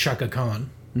to beat Shaka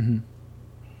Khan. Mm-hmm.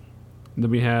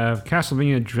 Then we have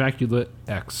Castlevania Dracula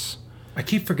X. I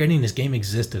keep forgetting this game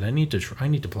existed. I need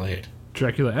to play it.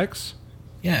 Dracula X?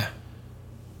 Yeah.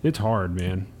 It's hard,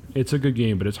 man. It's a good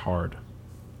game, but it's hard.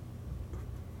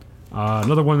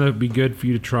 Another one that would be good for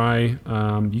you to try,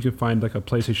 you can find like a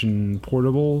PlayStation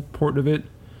Portable port of it,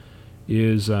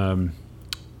 is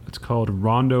it's called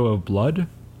Rondo of Blood,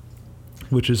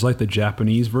 which is like the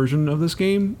Japanese version of this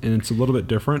game, and it's a little bit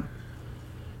different,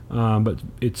 but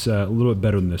it's a little bit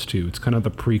better than this too. It's kind of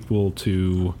the prequel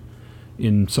to,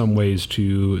 in some ways,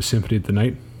 to Symphony of the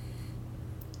Night.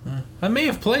 I may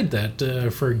have played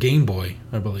that for Game Boy,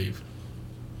 I believe.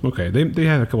 Okay, they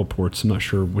had a couple ports. I'm not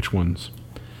sure which ones,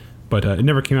 but it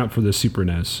never came out for the Super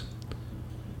NES.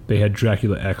 They had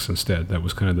Dracula X instead. That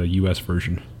was kind of the US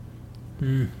version.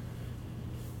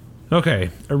 Okay,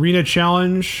 Arena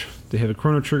Challenge. They have a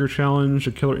Chrono Trigger Challenge,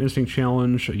 a Killer Instinct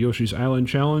Challenge, a Yoshi's Island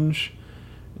Challenge,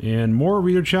 and more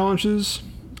Arena challenges.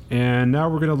 And now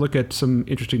we're going to look at some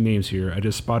interesting names here. I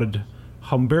just spotted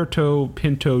Humberto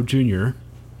Pinto Jr.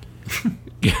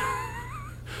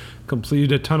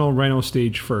 completed a Tunnel Rhino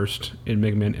stage first in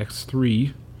Mega Man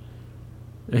X3.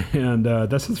 And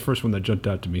that's the first one that jumped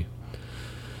out to me.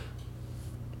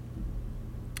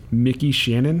 Mickey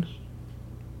Shannon.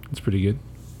 That's pretty good.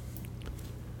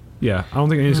 Yeah, I don't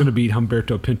think anyone's going to beat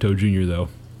Humberto Pinto Jr., though.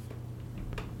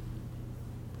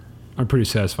 I'm pretty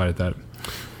satisfied at that.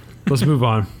 Let's move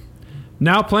on.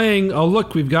 Now playing, oh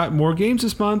look, we've got more games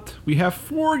this month. We have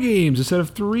 4 games instead of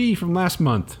 3 from last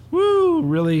month. Woo!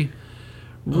 Really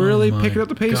picking up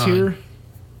the pace here.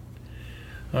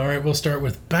 All right, we'll start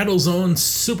with Battlezone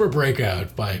Super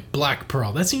Breakout by Black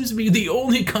Pearl. That seems to be the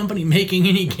only company making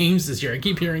any games this year. I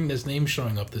keep hearing this name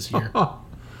showing up this year.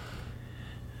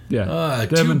 Yeah.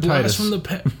 Two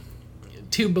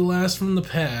blasts from the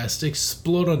past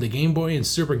explode on the Game Boy and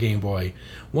Super Game Boy.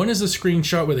 One is a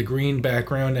screenshot with a green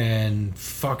background and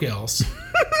fuck else.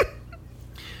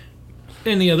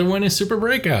 And the other one is Super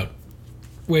Breakout,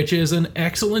 which is an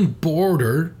excellent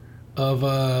border of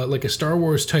like a Star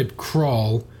Wars type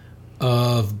crawl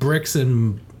of bricks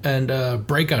and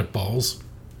breakout balls.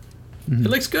 Mm-hmm. It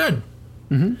looks good.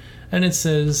 Mm-hmm. And it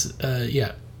says,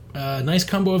 nice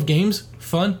combo of games,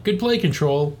 fun, good play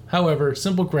control, however,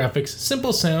 simple graphics,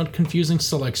 simple sound, confusing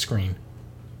select screen.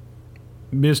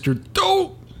 Mr.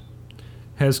 Dope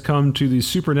has come to the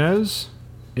Super NES,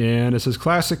 and it says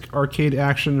classic arcade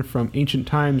action from ancient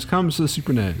times comes to the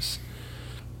Super NES.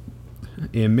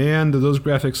 And man, do those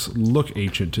graphics look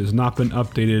ancient. It has not been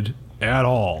updated at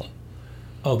all.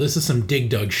 Oh, this is some Dig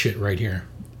Dug shit right here.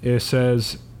 It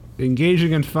says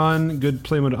engaging and fun, good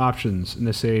play mode options. And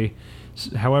they say,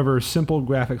 however, simple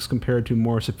graphics compared to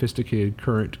more sophisticated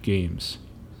current games.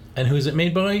 And who is it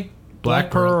made by? Black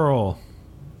Pearl.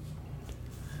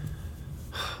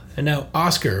 And now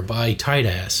Oscar by Tight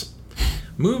Ass.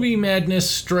 Movie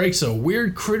madness strikes a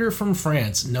weird critter from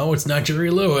France. No, it's not Jerry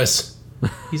Lewis.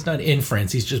 He's not in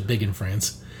France. He's just big in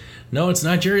France. No, it's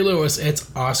not Jerry Lewis. It's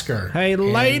Oscar. Hey,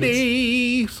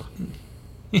 ladies.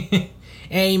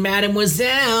 Hey,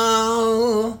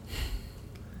 mademoiselle.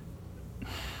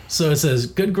 So it says,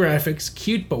 good graphics,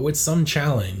 cute but with some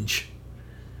challenge.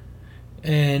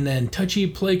 And then touchy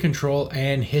play control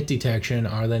and hit detection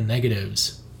are the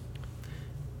negatives.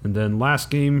 And then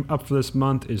last game up for this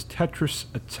month is Tetris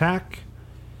Attack.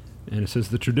 And it says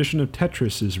the tradition of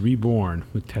Tetris is reborn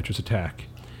with Tetris Attack.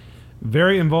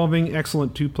 Very involving,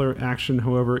 excellent 2-player action.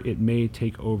 However, it may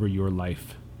take over your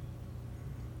life.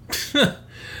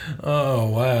 Oh,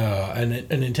 wow. A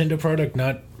Nintendo product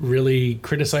not really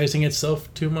criticizing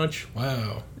itself too much?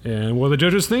 Wow. And what do the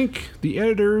judges think? The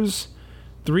editors,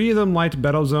 3 of them liked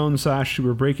Battlezone /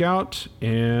 Super Breakout,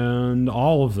 and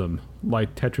all of them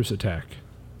liked Tetris Attack.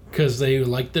 Because they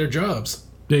like their jobs.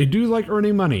 They do like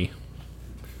earning money.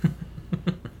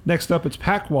 Next up, it's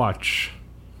Pack Watch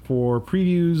for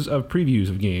previews of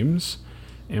games.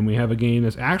 And we have a game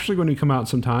that's actually going to come out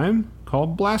sometime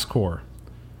called Blast Core,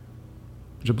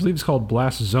 which I believe is called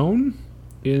Blast Zone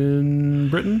in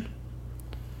Britain.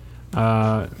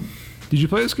 Did you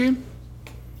play this game?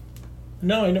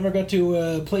 No, I never got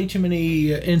to play too many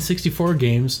N64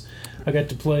 games. I got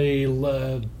to play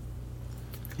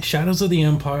Shadows of the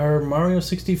Empire, Mario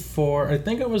 64. I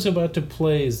think I was about to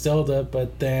play Zelda,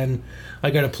 but then I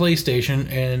got a PlayStation,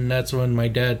 and that's when my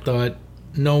dad thought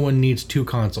no one needs two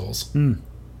consoles.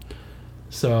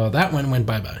 So that one went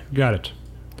bye-bye. Got it.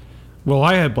 Well,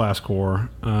 I had Blast Core,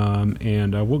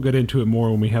 and we'll get into it more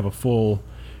when we have a full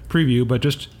preview, but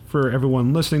just for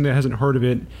everyone listening that hasn't heard of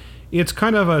it, it's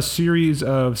kind of a series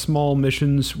of small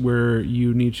missions where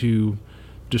you need to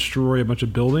destroy a bunch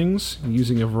of buildings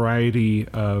using a variety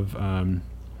of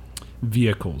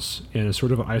vehicles in a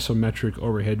sort of isometric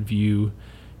overhead view.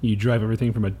 You drive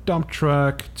everything from a dump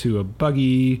truck to a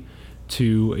buggy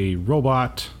to a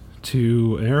robot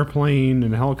to an airplane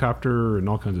and a helicopter and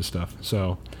all kinds of stuff.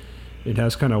 So it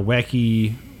has kind of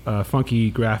wacky, funky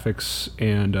graphics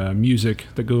and music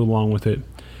that go along with it.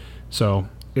 So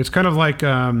it's kind of like,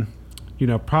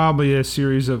 probably a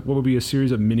series of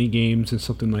mini games and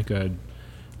something like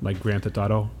Grand Theft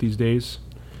Auto these days.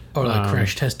 Or like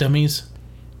Crash Test Dummies?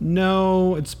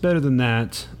 No, it's better than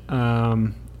that.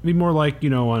 It'd be more like,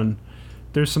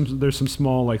 there's some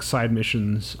small like side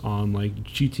missions on like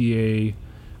GTA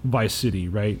Vice City,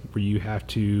 right? Where you have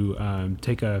to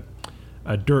take a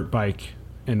dirt bike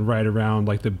and ride around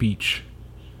like the beach,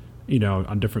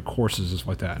 on different courses and stuff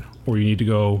like that. Or you need to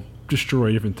go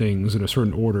destroy different things in a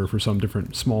certain order for some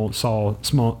different small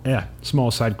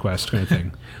side quest kind of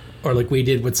thing. Or like we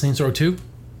did with Saints Row 2?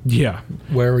 Yeah.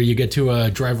 Where you get to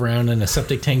drive around in a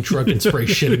septic tank truck and spray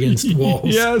shit against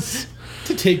walls. Yes.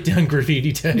 To take down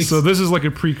graffiti tags. So this is like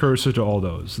a precursor to all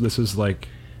those. This is like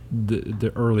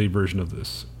the early version of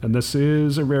this. And this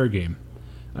is a rare game,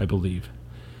 I believe.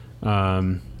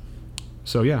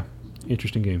 So yeah,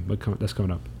 interesting game that's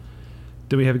coming up.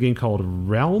 Then we have a game called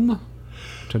Realm,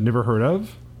 which I've never heard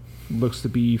of. Looks to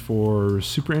be for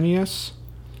Super NES.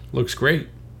 Looks great.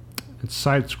 It's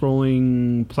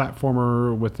side-scrolling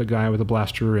platformer with a guy with a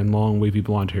blaster and long wavy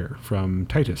blonde hair from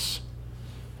Titus.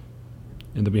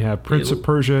 And then we have Prince of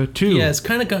Persia 2. Yeah, it's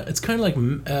kind of like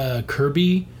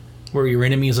Kirby, where your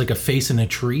enemy is like a face in a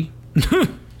tree.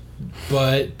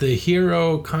 But the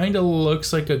hero kind of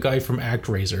looks like a guy from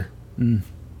ActRaiser. It's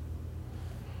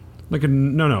like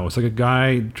a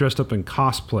guy dressed up in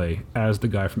cosplay as the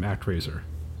guy from ActRaiser,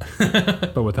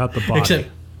 but without the body.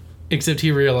 Except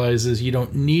he realizes you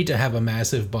don't need to have a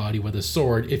massive body with a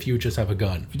sword if you just have a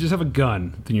gun. If you just have a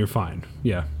gun, then you're fine.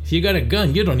 Yeah. If you got a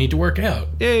gun, you don't need to work out.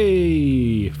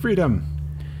 Yay! Freedom.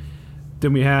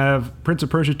 Then we have Prince of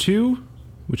Persia 2,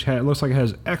 which looks like it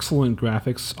has excellent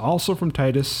graphics, also from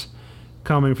Titus,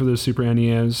 coming for the Super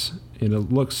NES, and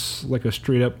it looks like a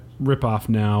straight-up ripoff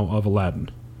now of Aladdin.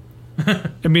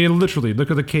 I mean, literally,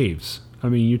 look at the caves. I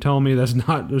mean, you telling me that's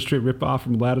not a straight ripoff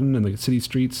from Aladdin and the city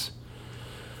streets?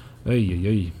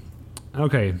 Okay.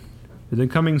 And then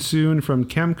coming soon from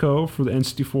Camco for the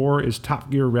N64 is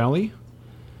Top Gear Rally.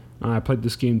 I played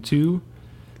this game too,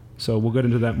 so we'll get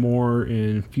into that more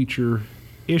in future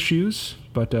issues,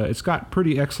 but it's got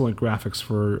pretty excellent graphics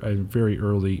for a very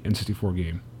early N64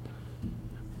 game.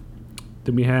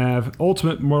 Then we have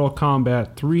Ultimate Mortal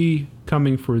Kombat 3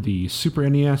 coming for the Super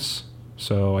NES,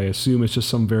 so I assume it's just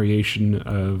some variation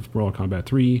of Mortal Kombat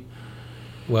 3.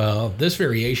 Well, this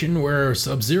variation where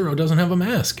Sub-Zero doesn't have a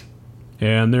mask.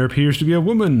 And there appears to be a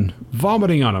woman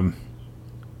vomiting on him.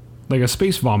 Like a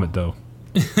space vomit, though.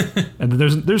 And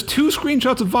there's two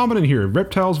screenshots of vomit in here.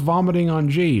 Reptiles vomiting on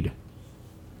Jade.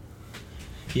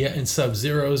 Yeah, and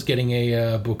Sub-Zero's getting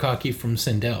a bukkake from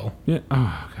Sindel. Yeah.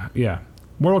 Oh, God. Yeah.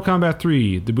 Mortal Kombat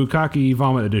 3, the Bukkake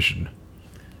Vomit Edition.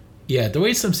 Yeah, the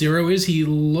way Sub-Zero is, he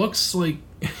looks like...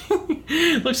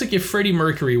 looks like if Freddie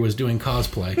Mercury was doing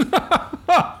cosplay.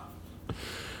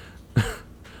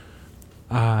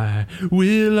 I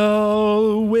will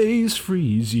always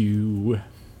freeze you.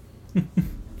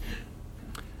 Then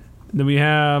we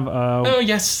have... oh,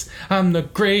 yes, I'm the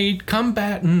great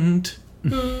combatant.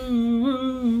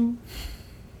 Ooh.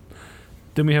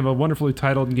 Then we have a wonderfully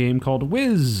titled game called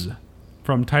Whiz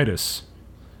from Titus.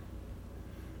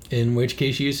 In which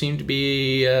case you seem to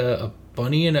be a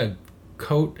bunny in a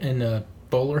coat and a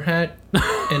bowler hat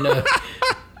and a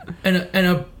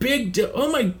big...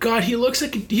 oh my God, he looks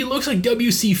like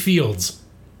W.C. Fields.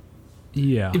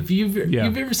 Yeah. If you've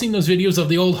ever seen those videos of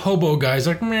the old hobo guys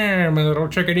like, meh, my little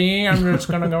chickadee, I'm just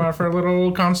gonna go out for a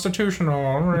little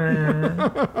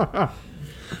constitutional.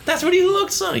 That's what he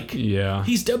looks like. Yeah.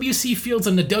 He's W.C. Fields,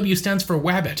 and the W stands for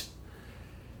Wabbit.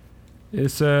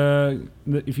 It's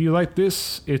if you like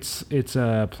this, it's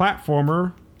a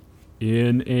platformer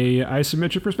in a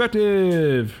isometric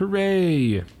perspective.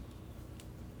 Hooray!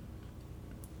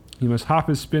 He must hop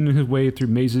and spin his way through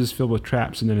mazes filled with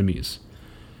traps and enemies.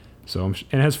 So and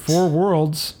it has 4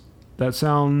 worlds. That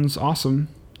sounds awesome.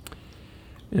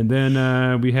 And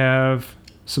then we have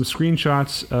some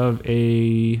screenshots of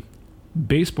a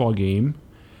baseball game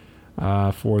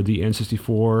for the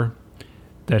N64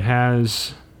 that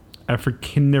has,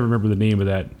 can never remember the name of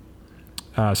that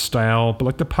style, but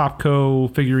like the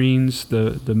Popco figurines,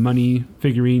 the money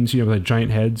figurines, with like giant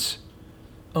heads.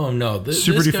 Oh no,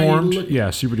 super deformed.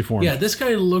 Super deformed. Yeah, this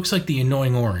guy looks like the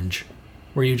Annoying Orange,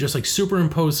 where you just like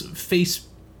superimpose face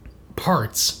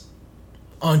parts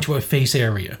onto a face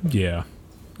area. Yeah,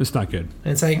 it's not good.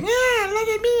 And it's like, yeah, look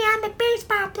at me, I'm a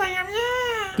baseball player.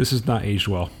 Yeah. This is not aged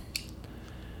well.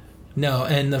 No,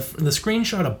 and the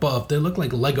screenshot above, they look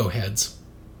like Lego heads.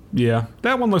 Yeah,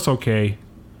 that one looks okay,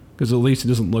 because at least it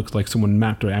doesn't look like someone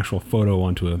mapped an actual photo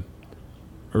onto a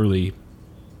early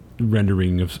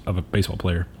rendering of a baseball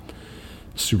player.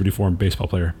 Super deformed baseball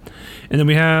player. And then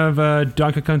we have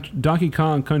Donkey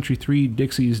Kong Country 3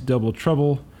 Dixie's Double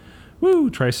Trouble.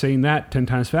 Woo! Try saying that 10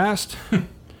 times fast.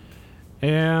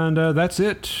 And that's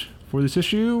it for this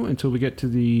issue until we get to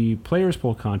the Players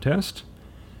Poll contest.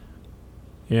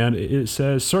 And it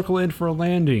says, circle in for a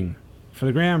landing. For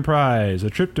the grand prize, a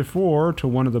trip to 4 to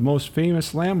one of the most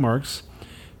famous landmarks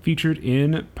featured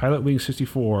in Pilotwings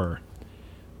 64.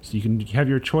 So you can have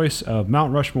your choice of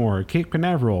Mount Rushmore, Cape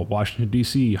Canaveral, Washington,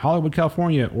 D.C., Hollywood,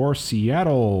 California, or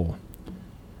Seattle.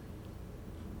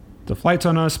 The flight's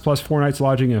on us, plus 4 nights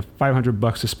lodging and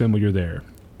 $500 to spend while you're there.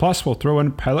 Plus, we'll throw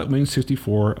in Pilotwings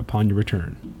 64 upon your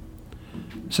return.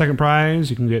 Second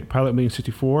prize, you can get Pilotwings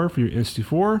 64 for your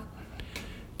N64.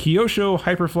 Kyosho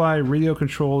Hyperfly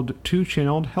radio-controlled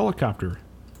 2-channeled helicopter.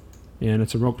 And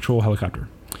it's a remote control helicopter.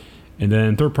 And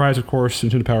then third prize, of course,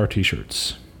 Nintendo Power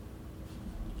t-shirts.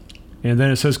 And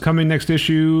then it says, coming next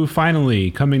issue,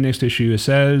 finally, coming next issue, it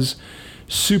says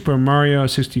Super Mario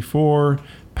 64,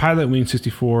 Pilotwings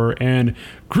 64, and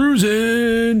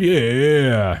Cruisin',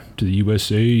 yeah, to the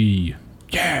USA,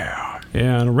 yeah.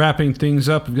 And wrapping things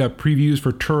up, we've got previews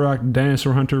for Turok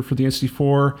Dinosaur Hunter for the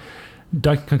N64,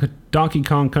 Donkey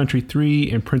Kong Country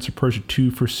 3, and Prince of Persia 2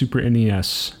 for Super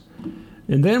NES.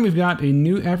 And then we've got a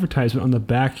new advertisement on the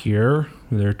back here.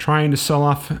 They're trying to sell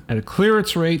off at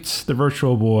clearance rates the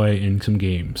Virtual Boy in some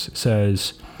games. It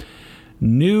says,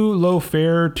 new low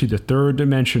fare to the third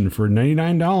dimension for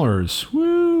 $99.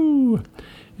 Woo!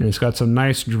 And it's got some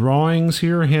nice drawings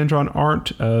here, hand-drawn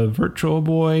art of Virtual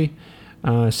Boy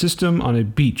system on a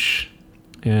beach.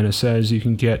 And it says you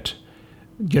can get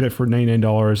it for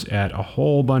 $99 at a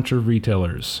whole bunch of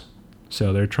retailers.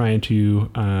 So they're trying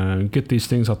to get these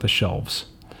things off the shelves.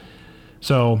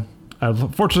 So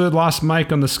I've fortunately lost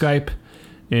Mike on the Skype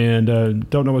and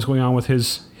don't know what's going on with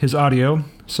his audio.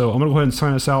 So I'm going to go ahead and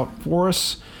sign us out for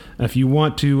us. If you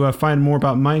want to find more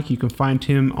about Mike, you can find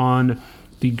him on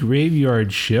The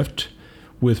Graveyard Shift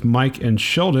with Mike and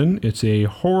Sheldon. It's a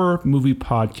horror movie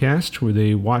podcast where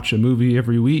they watch a movie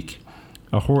every week,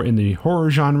 in the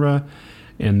horror genre,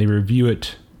 and they review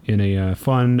it in a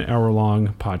fun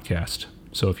hour-long podcast.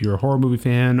 So if you're a horror movie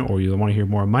fan or you want to hear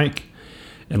more of Mike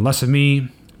and less of me,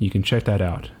 you can check that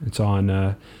out. It's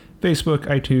on Facebook,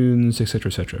 iTunes, etc.,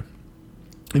 etc.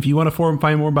 If you want to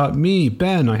find more about me,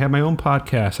 Ben, I have my own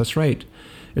podcast. That's right.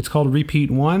 It's called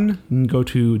Repeat One. You can go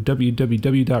to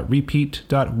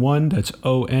www.repeat.one. That's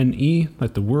O-N-E,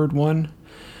 like the word one.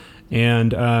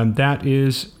 And that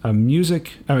is a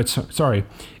it's a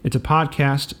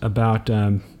podcast about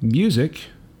music,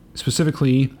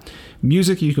 specifically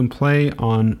music you can play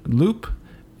on loop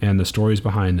and the stories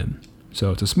behind them.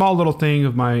 So it's a small little thing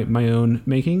of my own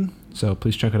making, so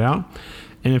please check it out.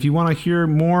 And if you want to hear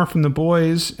more from the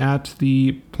boys at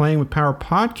the Playing with Power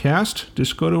podcast,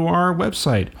 just go to our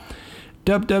website,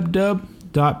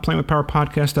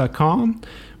 www.playingwithpowerpodcast.com.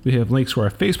 We have links to our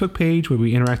Facebook page where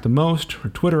we interact the most, our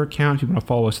Twitter account if you want to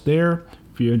follow us there,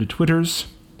 if you're into Twitters.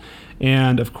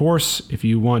 And of course, if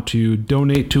you want to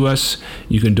donate to us,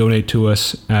 you can donate to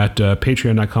us at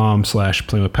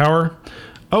patreon.com/playingwithpower.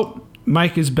 Oh,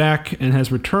 Mike is back and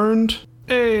has returned.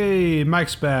 Hey,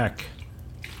 Mike's back.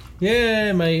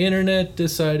 Yeah, my internet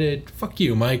decided, fuck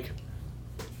you, Mike.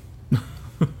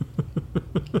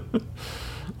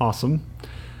 Awesome.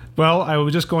 Well, I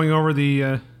was just going over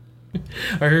the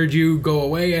I heard you go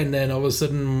away, and then all of a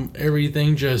sudden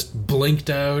everything just blinked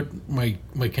out. My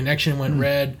connection went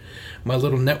red. My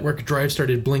little network drive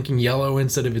started blinking yellow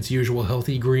instead of its usual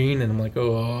healthy green, and I'm like,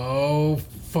 oh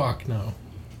fuck no.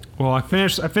 Well, I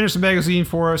finished the magazine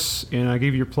for us, and I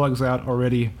gave your plugs out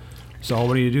already. So all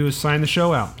we need to do is sign the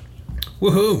show out.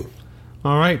 Woohoo!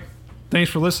 All right. Thanks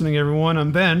for listening, everyone.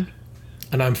 I'm Ben.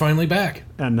 And I'm finally back.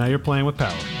 And now you're playing with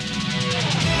power.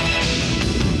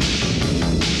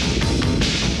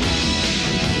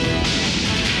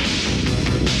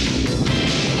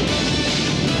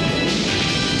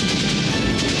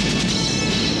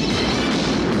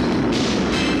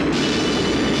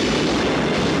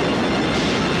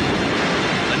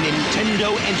 The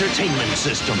Nintendo Entertainment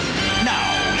System.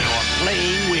 Now you're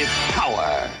playing with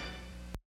power.